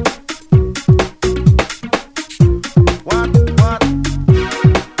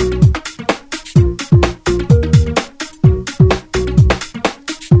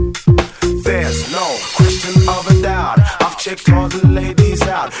 Checked all the ladies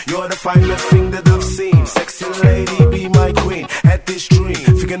out. You're the finest thing that I've seen. Sexy lady, be my queen. Had this dream,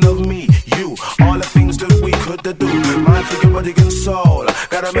 thinking of me, you. All the things that we could do. Mind, figure, body, and soul.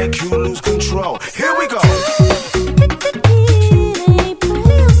 Gotta make you lose control. Here we go.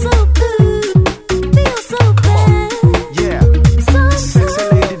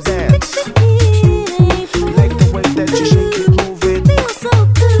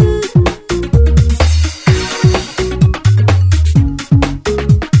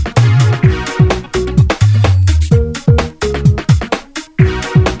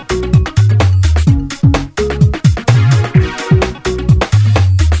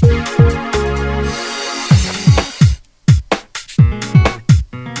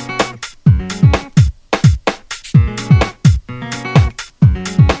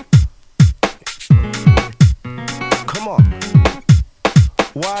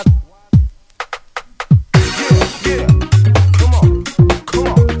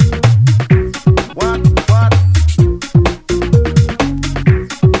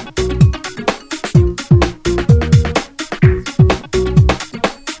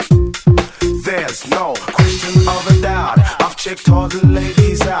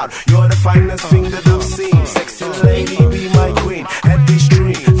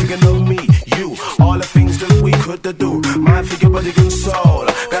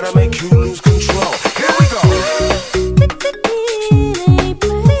 Gotta make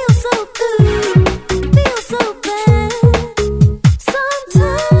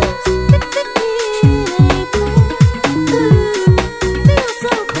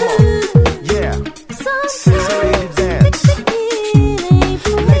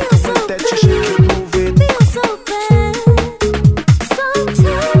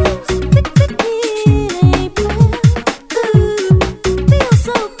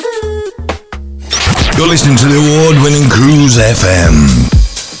listening to the award-winning Cruise FM.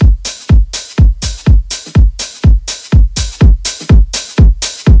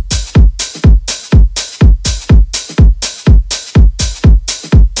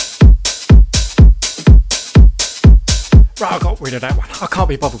 Right, I got rid of that one. I can't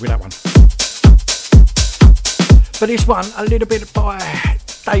be bothered with that one. But this one, a little bit by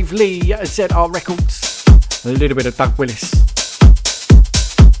Dave Lee at ZR Records. A little bit of Doug Willis.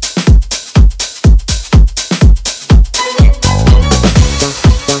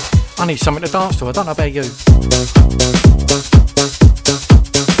 I need something to dance to, I don't know about you.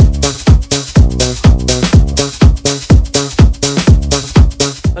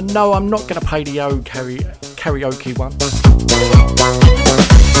 And no, I'm not going to play the old karaoke one.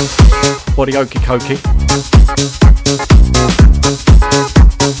 Or the Okie Kokie.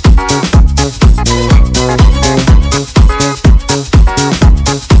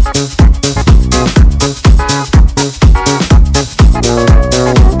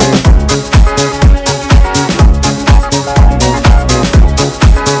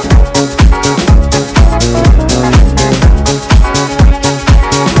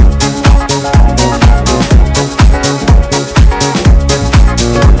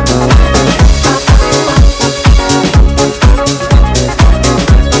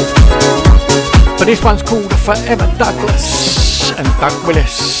 This one's called Forever Douglas and Doug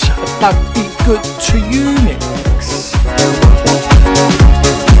Willis. Doug Be Good to You mix.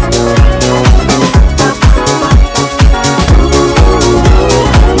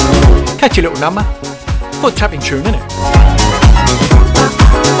 Catchy little number. Good tapping tune, isn't it?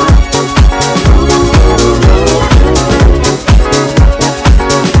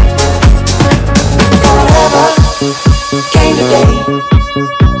 Forever came today.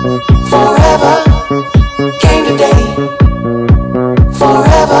 Forever came today.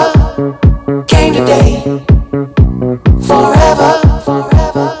 Forever came today. Forever,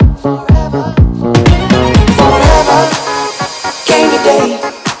 forever, forever. Forever came today.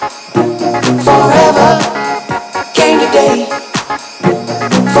 Forever came today.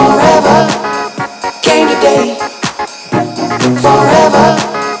 Forever came today. Forever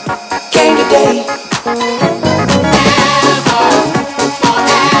came today. Forever.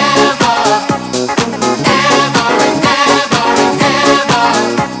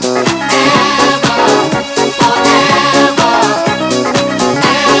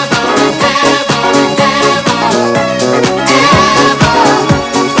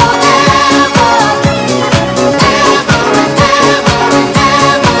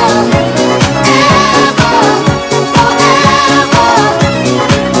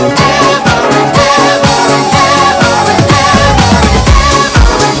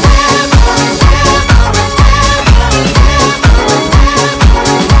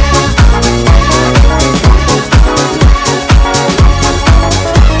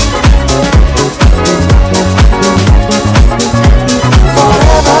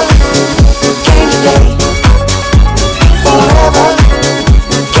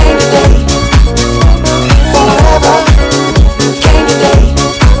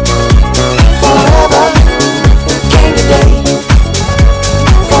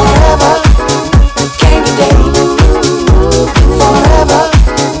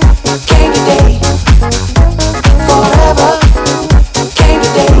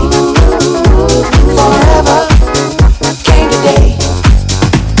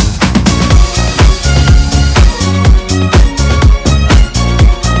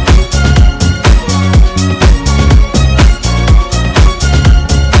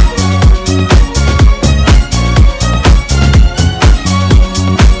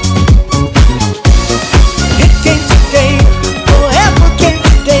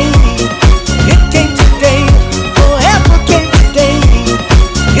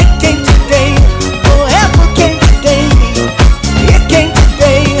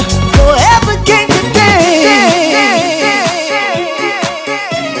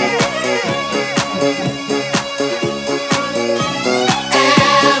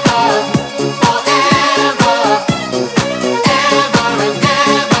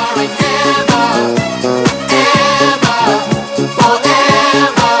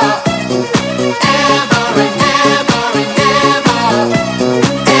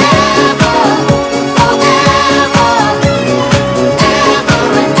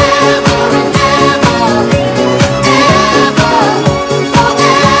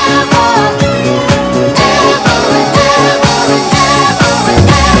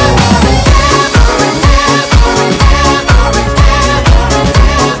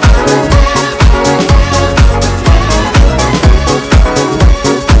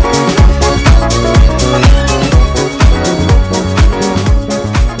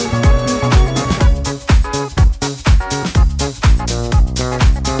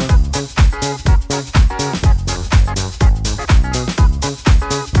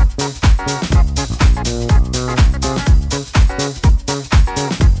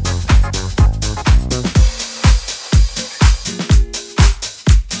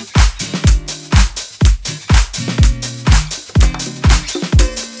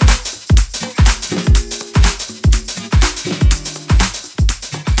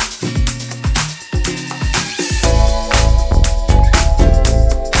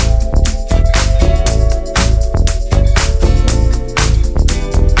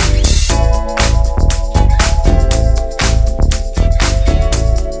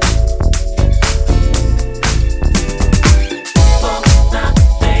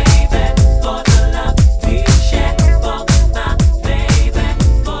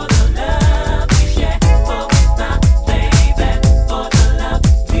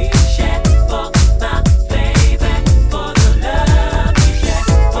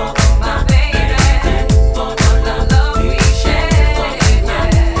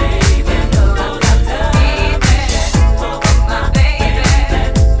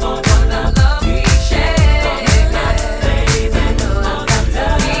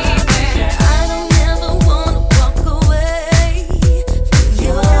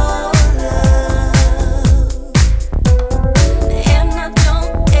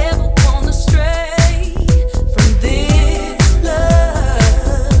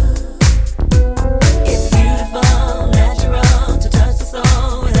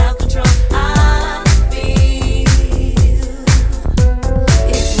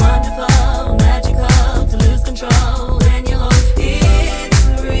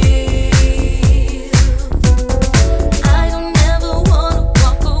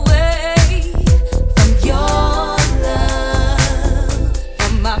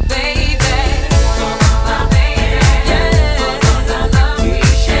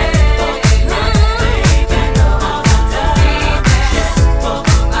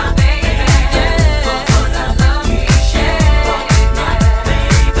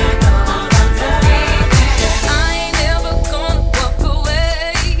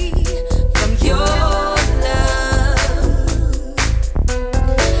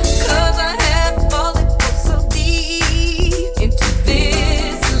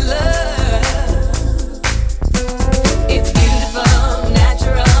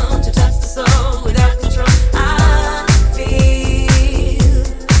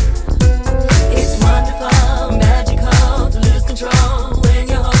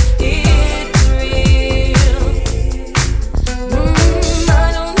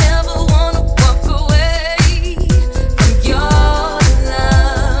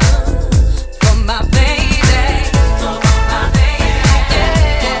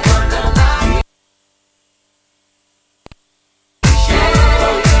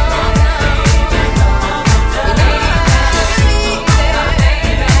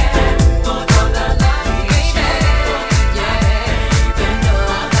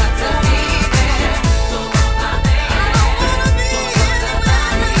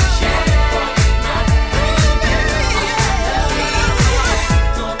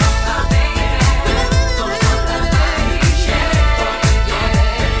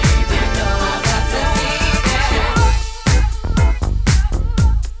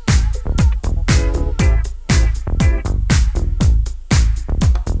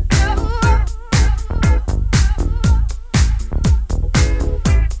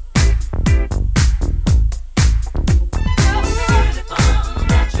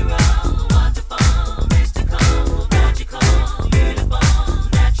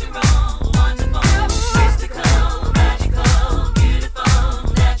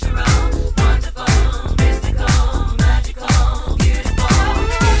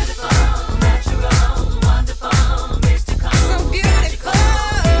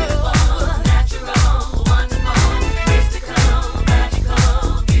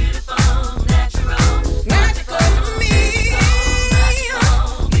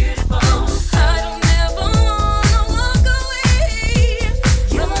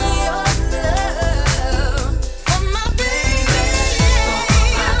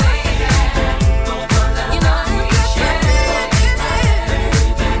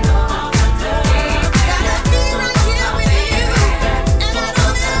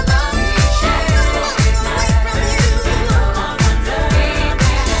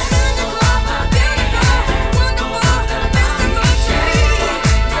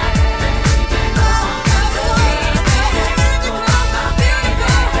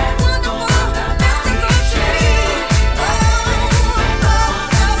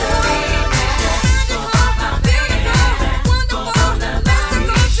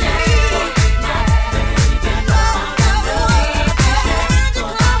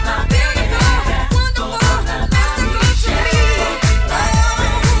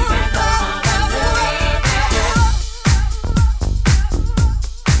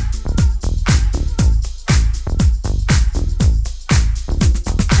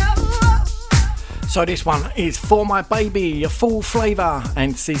 So this one is For My Baby, Full Flavour,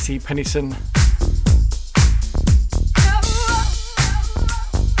 and CeCe Pennison.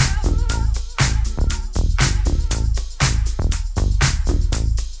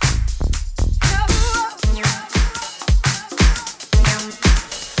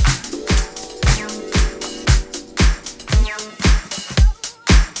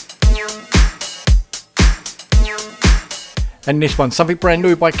 And this one, something brand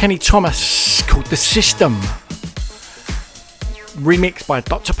new by Kenny Thomas called The System. Remixed by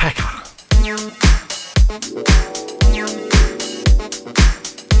Dr. Packer.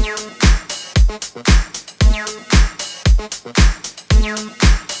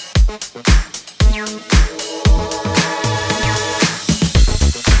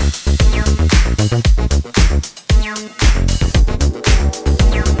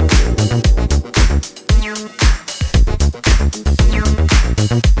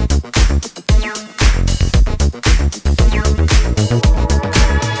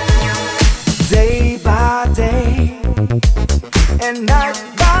 Day by day and night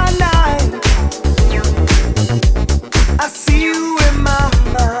by night, I see you in my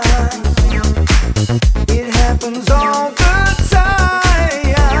mind. It happens all the time.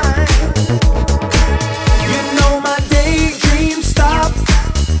 You know my daydream stops,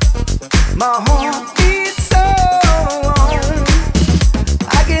 my heart beats so long.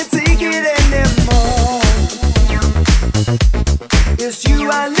 I can't take it anymore. It's you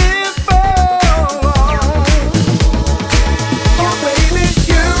I live for.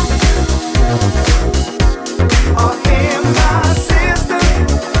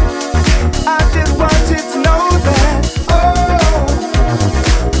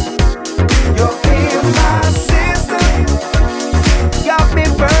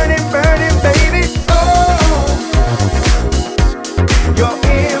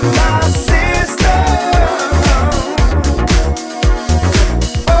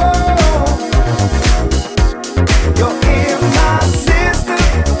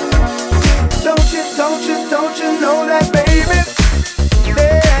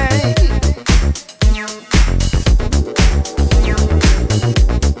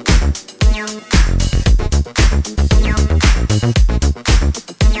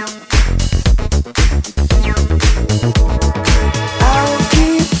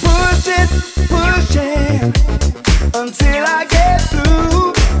 Until I get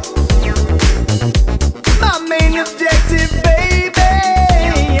through. My main objective, baby,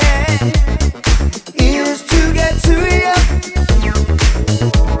 yeah, is to get to you.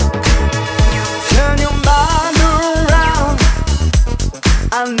 Turn your mind around.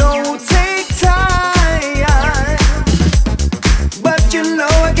 I know it takes time, but you know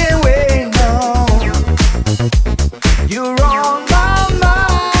I can't wait, no. You're on my mind.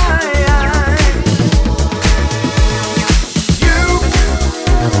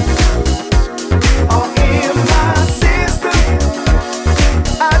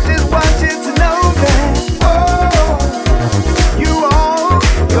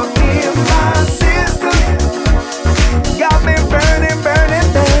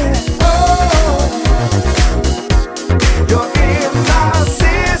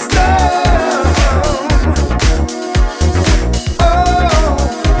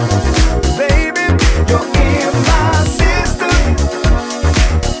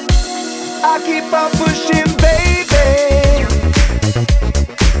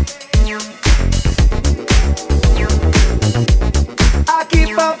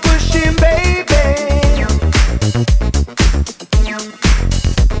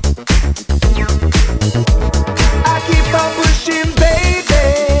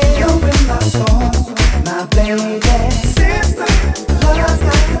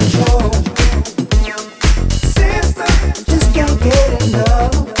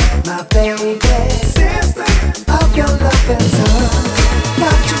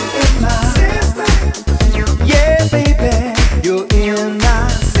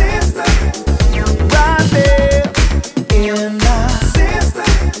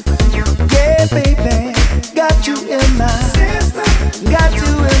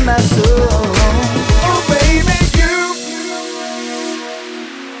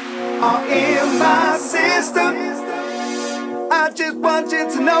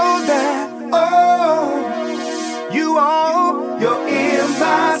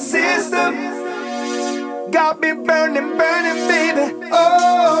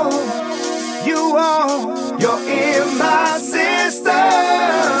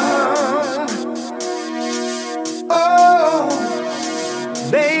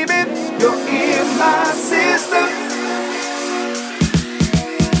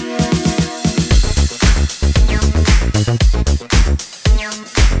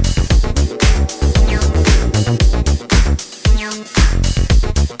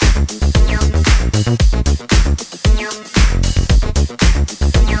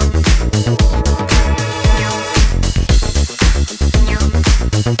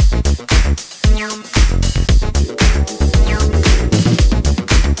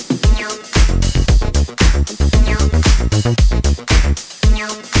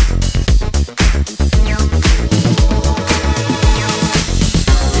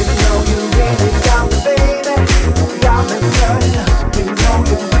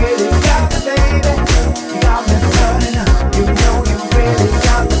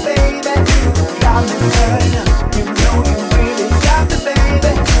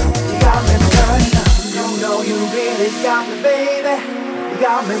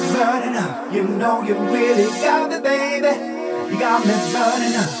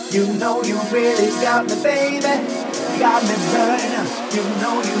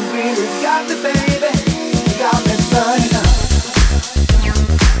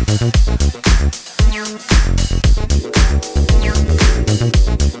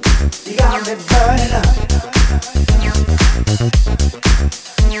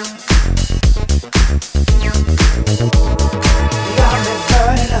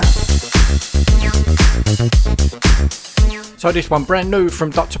 So this one brand new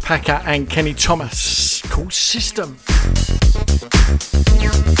from Dr. Packer and Kenny Thomas called System.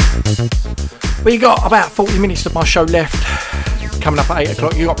 We got about 40 minutes of my show left. Coming up at 8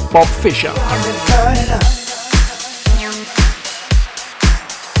 o'clock you got Bob Fisher.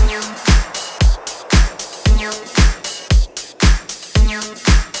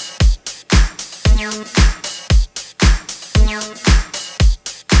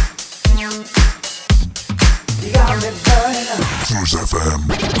 Cruise FM.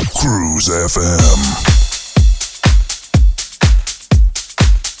 Cruise FM.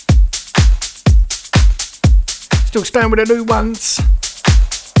 Still staying with the new ones.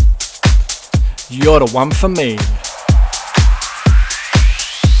 You're the one for me.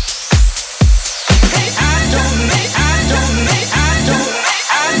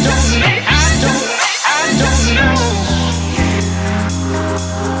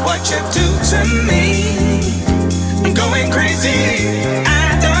 What you do to me, I'm going crazy.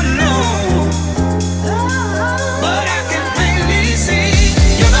 I don't know, but I can plainly see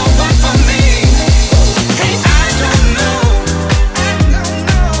you're the one for me. Hey, I don't know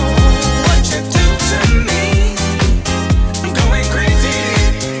what you do to me. I'm going crazy.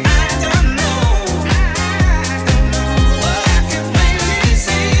 I don't know, but I can plainly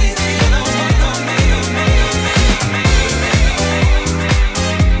see you're the one for me.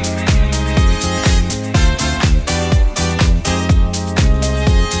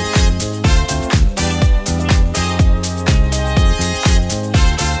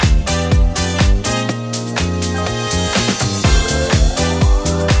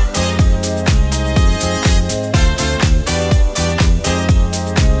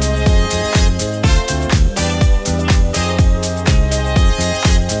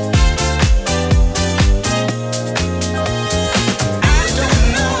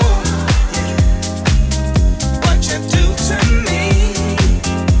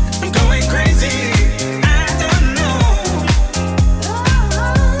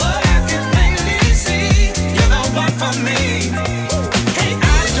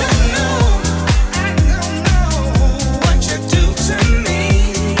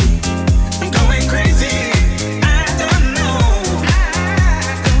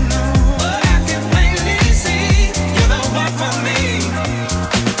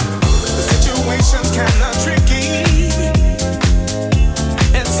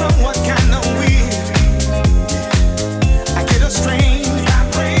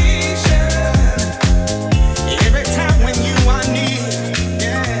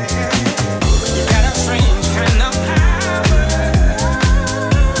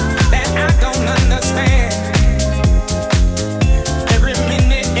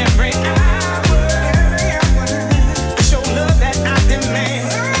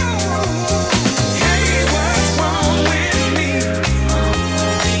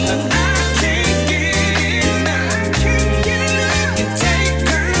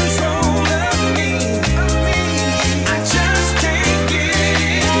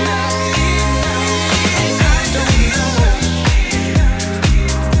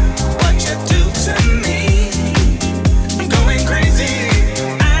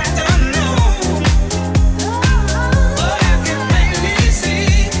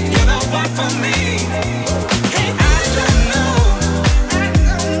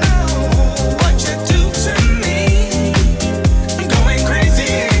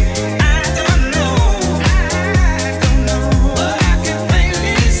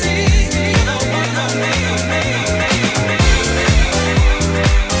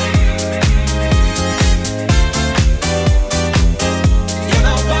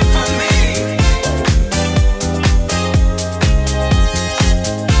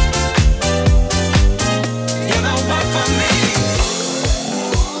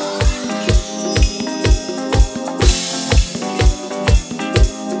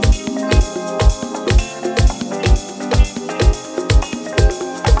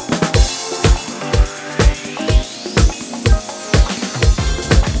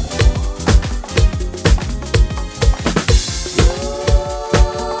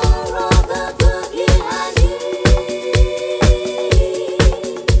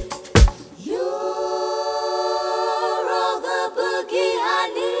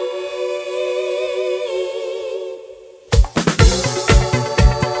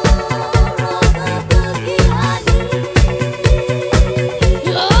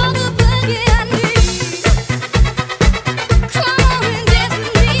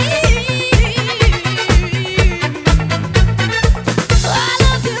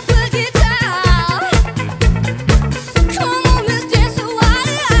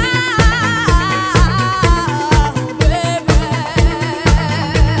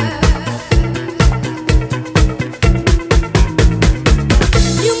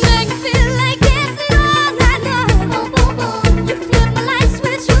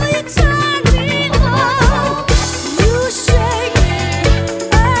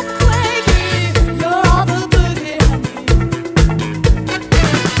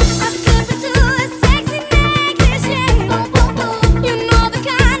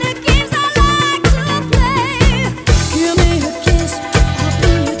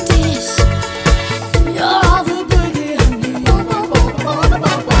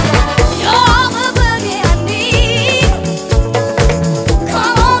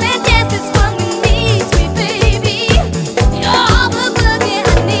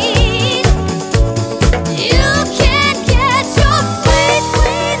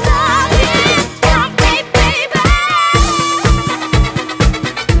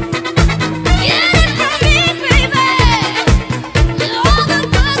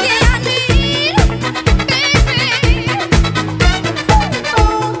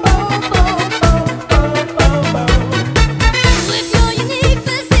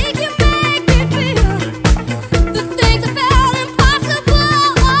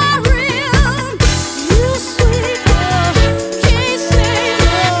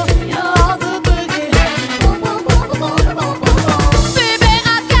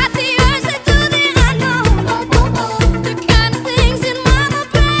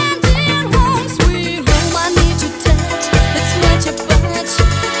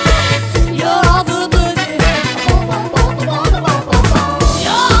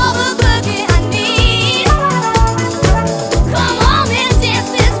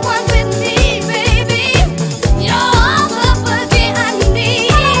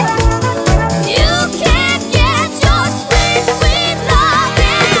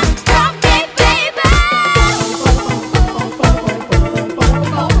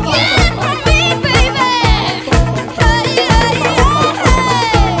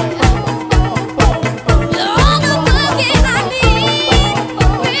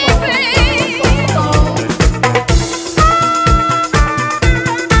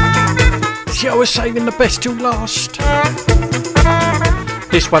 was saving the best till last.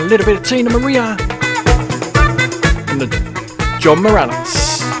 This one, a little bit of Tina Maria and the John Morales.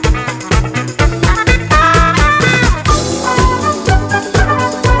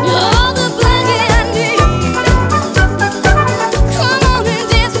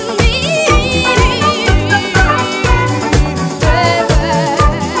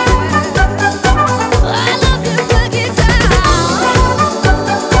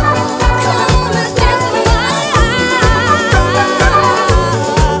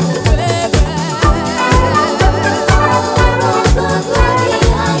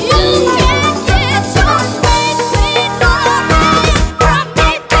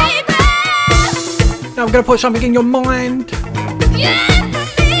 I'm going to put something in your mind.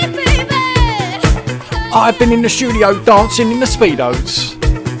 I've been in the studio dancing in the Speedos.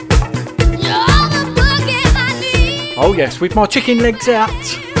 Oh yes, with my chicken legs out.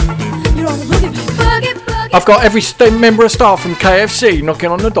 I've got every member of staff from KFC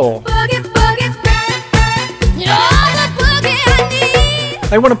knocking on the door.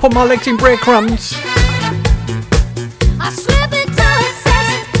 They want to put my legs in breadcrumbs.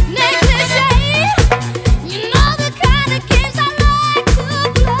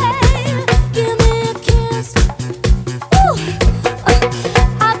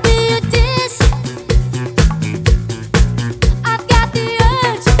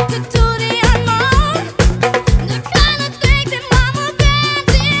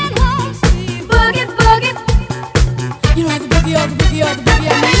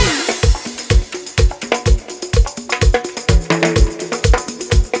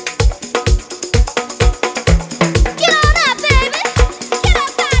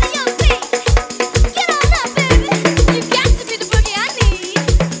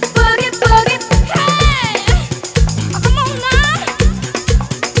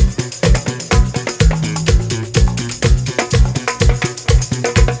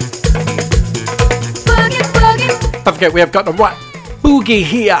 Don't forget, we have got the right boogie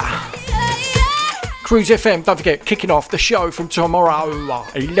here. Cruise FM, don't forget, kicking off the show from tomorrow,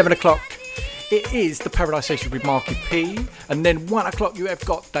 11 o'clock. It is the Paradise Session with Marky P. And then 1 o'clock, you have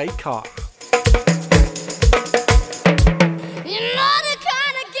got Descartes.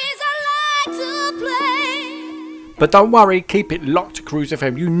 But don't worry, keep it locked to Cruise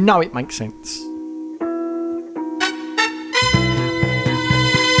FM. You know it makes sense.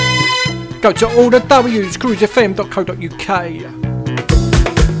 Go to all the W's, cruisefm.co.uk.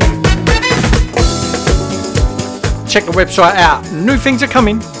 Check the website out. New things are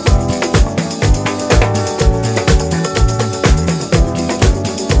coming.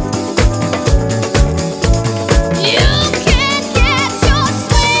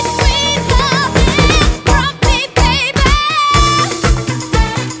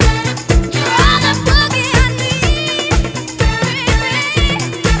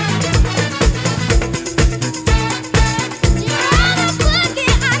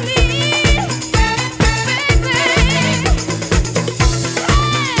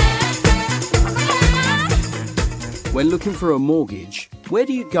 When looking for a mortgage, where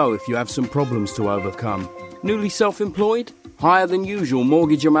do you go if you have some problems to overcome? Newly self-employed? Higher than usual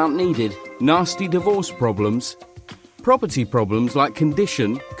mortgage amount needed? Nasty divorce problems? Property problems like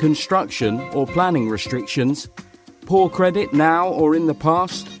condition, construction or planning restrictions? Poor credit now or in the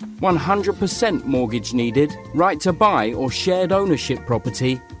past? 100% mortgage needed? Right to buy or shared ownership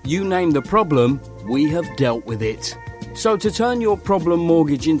property? You name the problem, we have dealt with it. So to turn your problem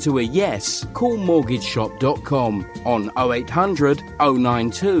mortgage into a yes, call mortgageshop.com on 0800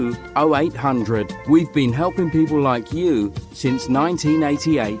 092 0800. We've been helping people like you since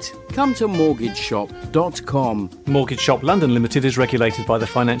 1988. Come to mortgageshop.com. Mortgage Shop London Limited is regulated by the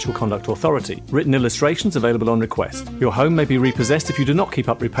Financial Conduct Authority. Written illustrations available on request. Your home may be repossessed if you do not keep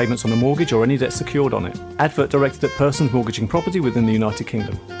up repayments on the mortgage or any debt secured on it. Advert directed at persons mortgaging property within the United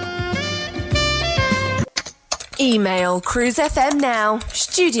Kingdom. Email Cruise FM now,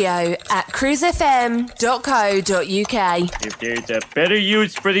 studio@cruisefm.co.uk. If there's a better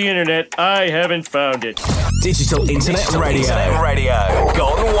use for the internet, I haven't found it. Digital Internet Radio.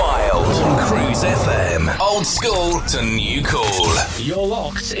 Gone wild on Cruise FM. Old school to new cool. You're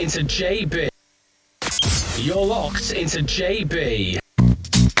locked into JB. You're locked into JB.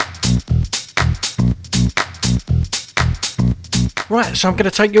 Right, so I'm going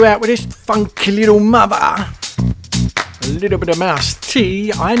to take you out with this funky little mother. A little bit of Mouse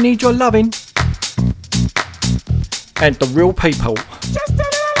T, I Need Your Loving. And The Real People. Just a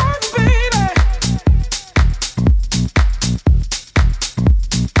little love, baby.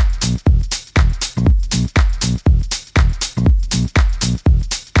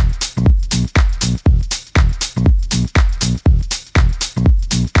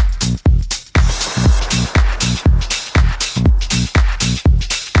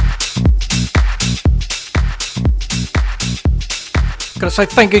 Gotta say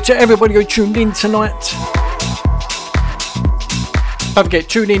thank you to everybody who tuned in tonight. Don't forget,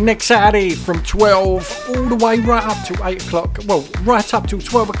 tune in next Saturday from 12 all the way right up to 8 o'clock. Well, right up till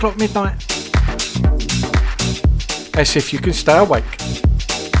 12 o'clock midnight. As if you can stay awake.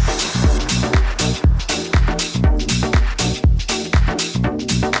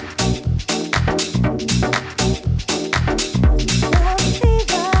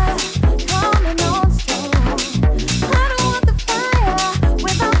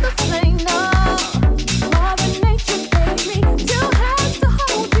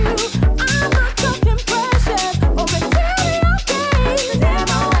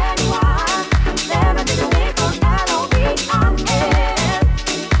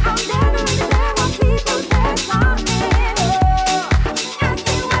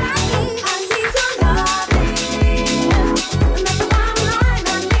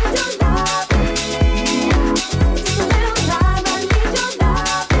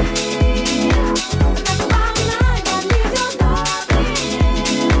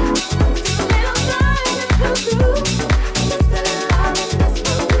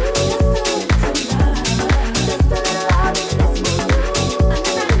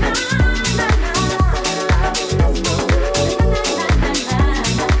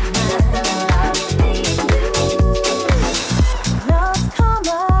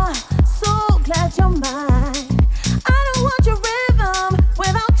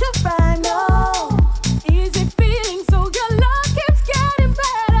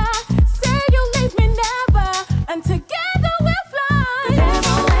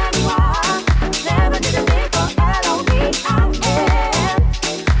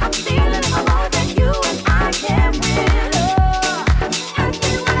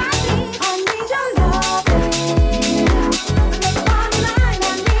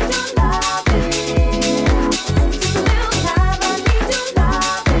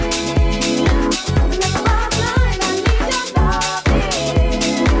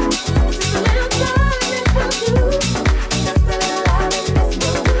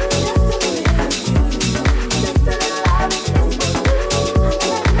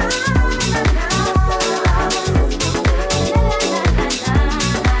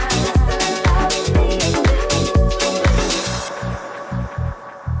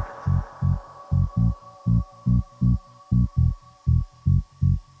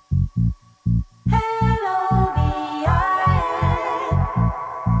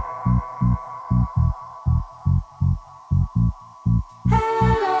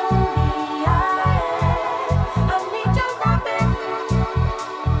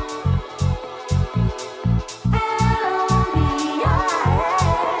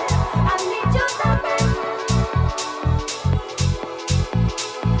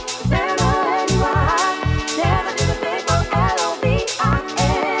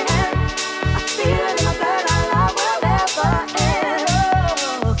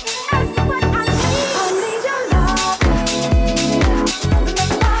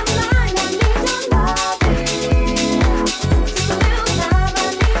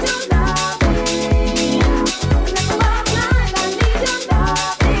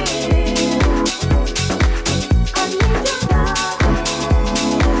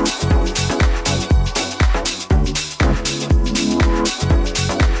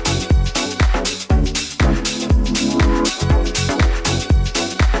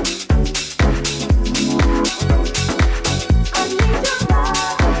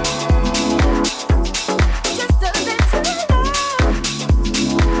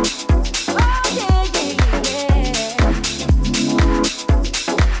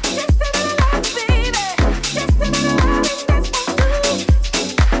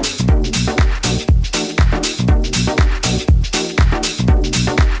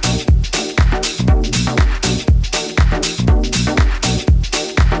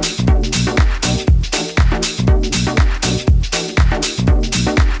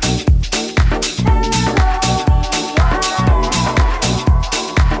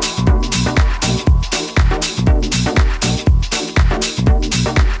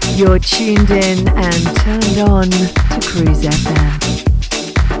 You're tuned in and turned on to Cruise FM.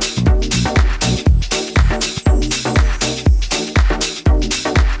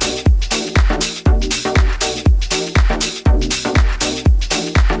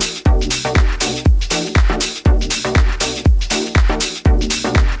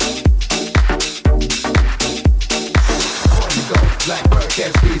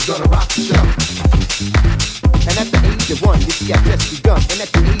 Gonna rock the show. And at the age of 1, you see I just begun. And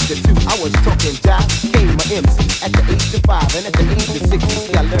at the age of 2, I was talking jive, became my MC. At the age of 5, and at the age of 6, you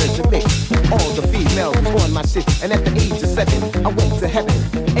see I learned to mix. All the females was on my shit. And at the age of 7, I went to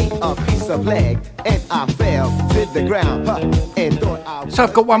heaven, ate a piece of leg, and I fell to the ground. And thought I So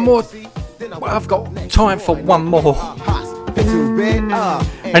I've got one more. Well, I've got time for one more.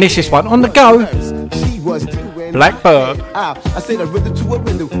 And it's this one on the go. Blackbird. I said a riddle to a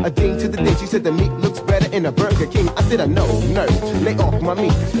riddle, a ding to the ding. She said the meat looks better in a Burger King. I said no, nurse, lay off my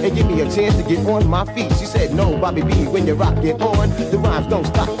meat and give me a chance to get on my feet. She said no, Bobby B, when you rock it on, the rhymes don't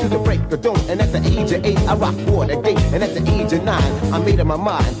stop to the break of dawn. And at the age of 8, I rocked Watergate. And at the age of 9, I made up my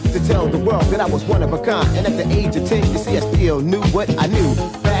mind to tell the world that I was one of a kind. And at the age of 10, you see, I still knew what I knew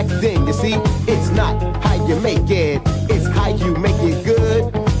back then. You see, it's not how you make it, it's how you make it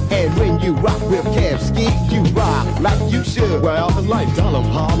good. And when you rock with Kevski, you rock like you should. Well, like Donald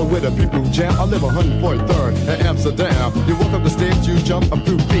Harlem with a people jam. I live 143rd in Amsterdam. You walk up the stage, you jump up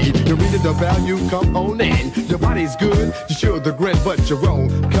through feet. You read the value, come on in. Your body's good, you show the grin, but you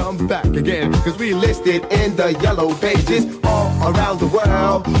won't come back again. Cause we listed in the yellow pages all around the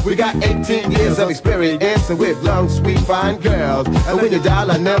world. We got 18 years of experience and with long, sweet, fine girls. And when you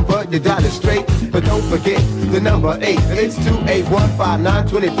dial a number, you dial it straight. But don't forget the number 8. It's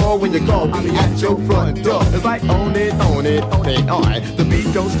 2815924 when you call me at your front door. It's like on it, on it, on it, on. The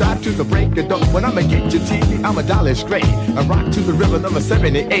beat don't stop to the break of dawn. When I'ma get your TV, I'ma dial it straight. I rock to the river number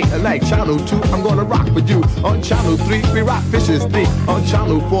 78. Like channel 2, I'm gonna rock with you. On channel 3, we rock viciously. On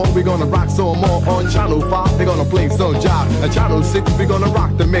channel 4, we gonna rock some more. On channel 5, we gonna play some job. And channel 6, we gonna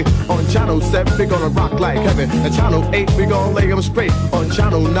rock the mix. On channel 7, we gonna rock like heaven. And channel 8, we gonna lay them straight. On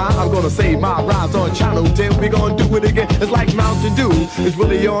channel 9, I'm gonna say my rhymes. On channel 10, we gonna do it again. It's like Mountain Dew, it's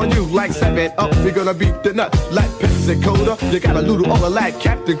really on you. Like 7-Up, we gonna beat the nut. Like Pepsi Cola, you gotta noodle all like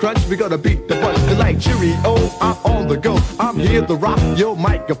Captain Crunch, we gonna beat the bunch. It's like Cheerios, I'm on the go. I'm here to rock your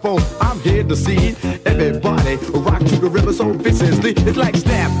microphone. I'm here to see everybody rock to the river so viciously. It's like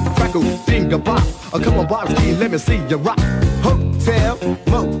snap, crackle, finger pop. Come on, Bobski, let me see you rock. Hotel,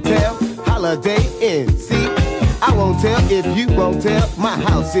 motel, holiday inn. See, I won't tell if you won't tell. My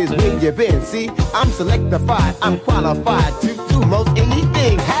house is where you been. See, I'm selectified, I'm qualified to do most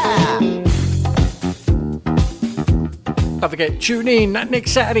anything. Ha! Don't forget, tune in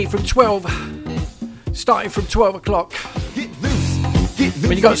next Saturday from 12. Starting from 12 o'clock.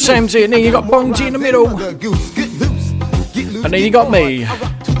 When you got Samsy and then you got Bonzi in the middle. And then you got me.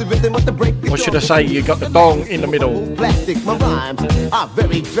 What should I say? You got the dong in the middle. Plastic, my rhymes are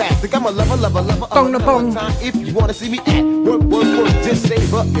very drastic. I'm a lover. Dong the bong. If you wanna see me at work, just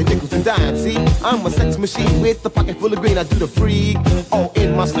save up your nickels and dimes. See, I'm a sex machine with a pocket full of green. I do the freak all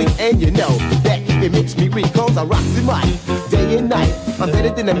in my sleep, and you know that it makes me weak. Cause I rock the mic day and night. I'm better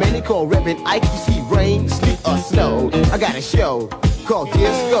than a man called Reverend Ike. You see rain, sleet, or snow. I got a show called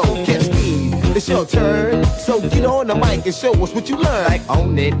Disco Kevski. It's your turn, so get on the mic and show us what you learn. Like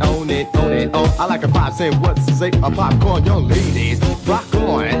own it, own it, own it, own. I like a pop saying what's to say, a popcorn, young ladies, rock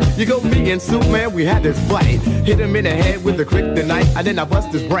on. You go me and Superman, we had this fight. Hit him in the head with the kryptonite, and then I bust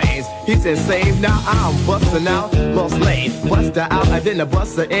his brains. He said save, now I'm busting out, lost lane. Bust her out, and then I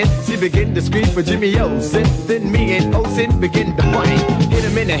bust her in. She began to scream for Jimmy Olsen. Then me and Olsen begin to fight. Hit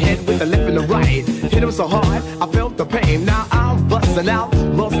him in the head with the left and the right. Hit him so hard, I felt the pain. Now I'm busting out,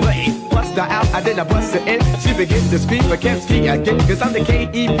 lost lane. Bust her out, and then I bust her in. She began to scream for Kevski again, cause I'm the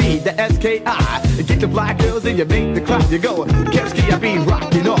K-E-B, the S-K-I. Get the black girls and you make the crowd, you go, Kevski, I be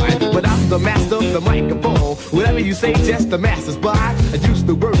rocking on. But I'm the master of the microphone. Whatever you say, just the master's by. I used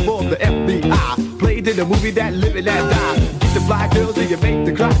to work for the FBI. Played in the movie that live and that die. Get the black girls and you make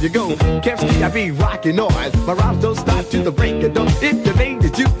the crowd, you go, Kevski, I be rocking on. My rhymes don't stop to the break of dawn. If your name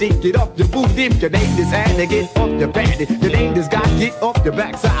is you, then get off your boot. If your name is Anna, get off your panty. Your name is God, get off your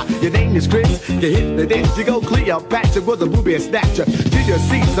backside. Your name is Chris, you hit the ditch. You go Cleopatra, was a movie and snatcher. Junior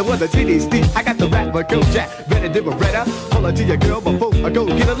Caesar was a titty steep. I got the rapper, go Jack, better than Beretta. Hold on to your girl before I go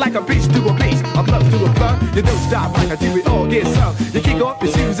get her like a beast to a beast. A bluff to a bluff, you don't stop like I do it all, get some. You kick off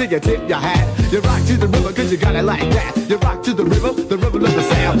your shoes and you tip your hat. You rock to the river cause you got it like that. You rock to the river of the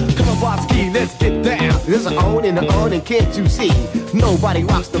sound. Come on, Bobski, let's get down. There's an on and can't you see? Nobody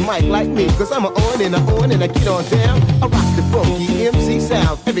rocks the mic like me, cause I'm an on and I get on down. I rock the funky MC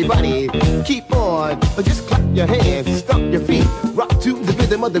sound. Everybody, keep on, or just clap your hands, stomp your feet. Rock to the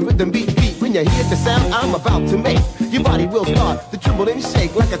rhythm of the rhythm beat. When you hear the sound I'm about to make, your body will start to tremble and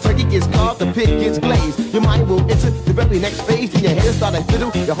shake. Like a turkey gets carved, the pig gets glazed. Your mind will enter the very next phase. And your head start to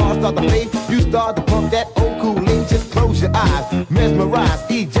fiddle, your heart start to fade. You start to pump that old Kool-Aid, just close your eyes. Mesmerize,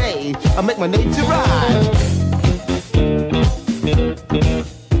 EJ, I make my nature rise.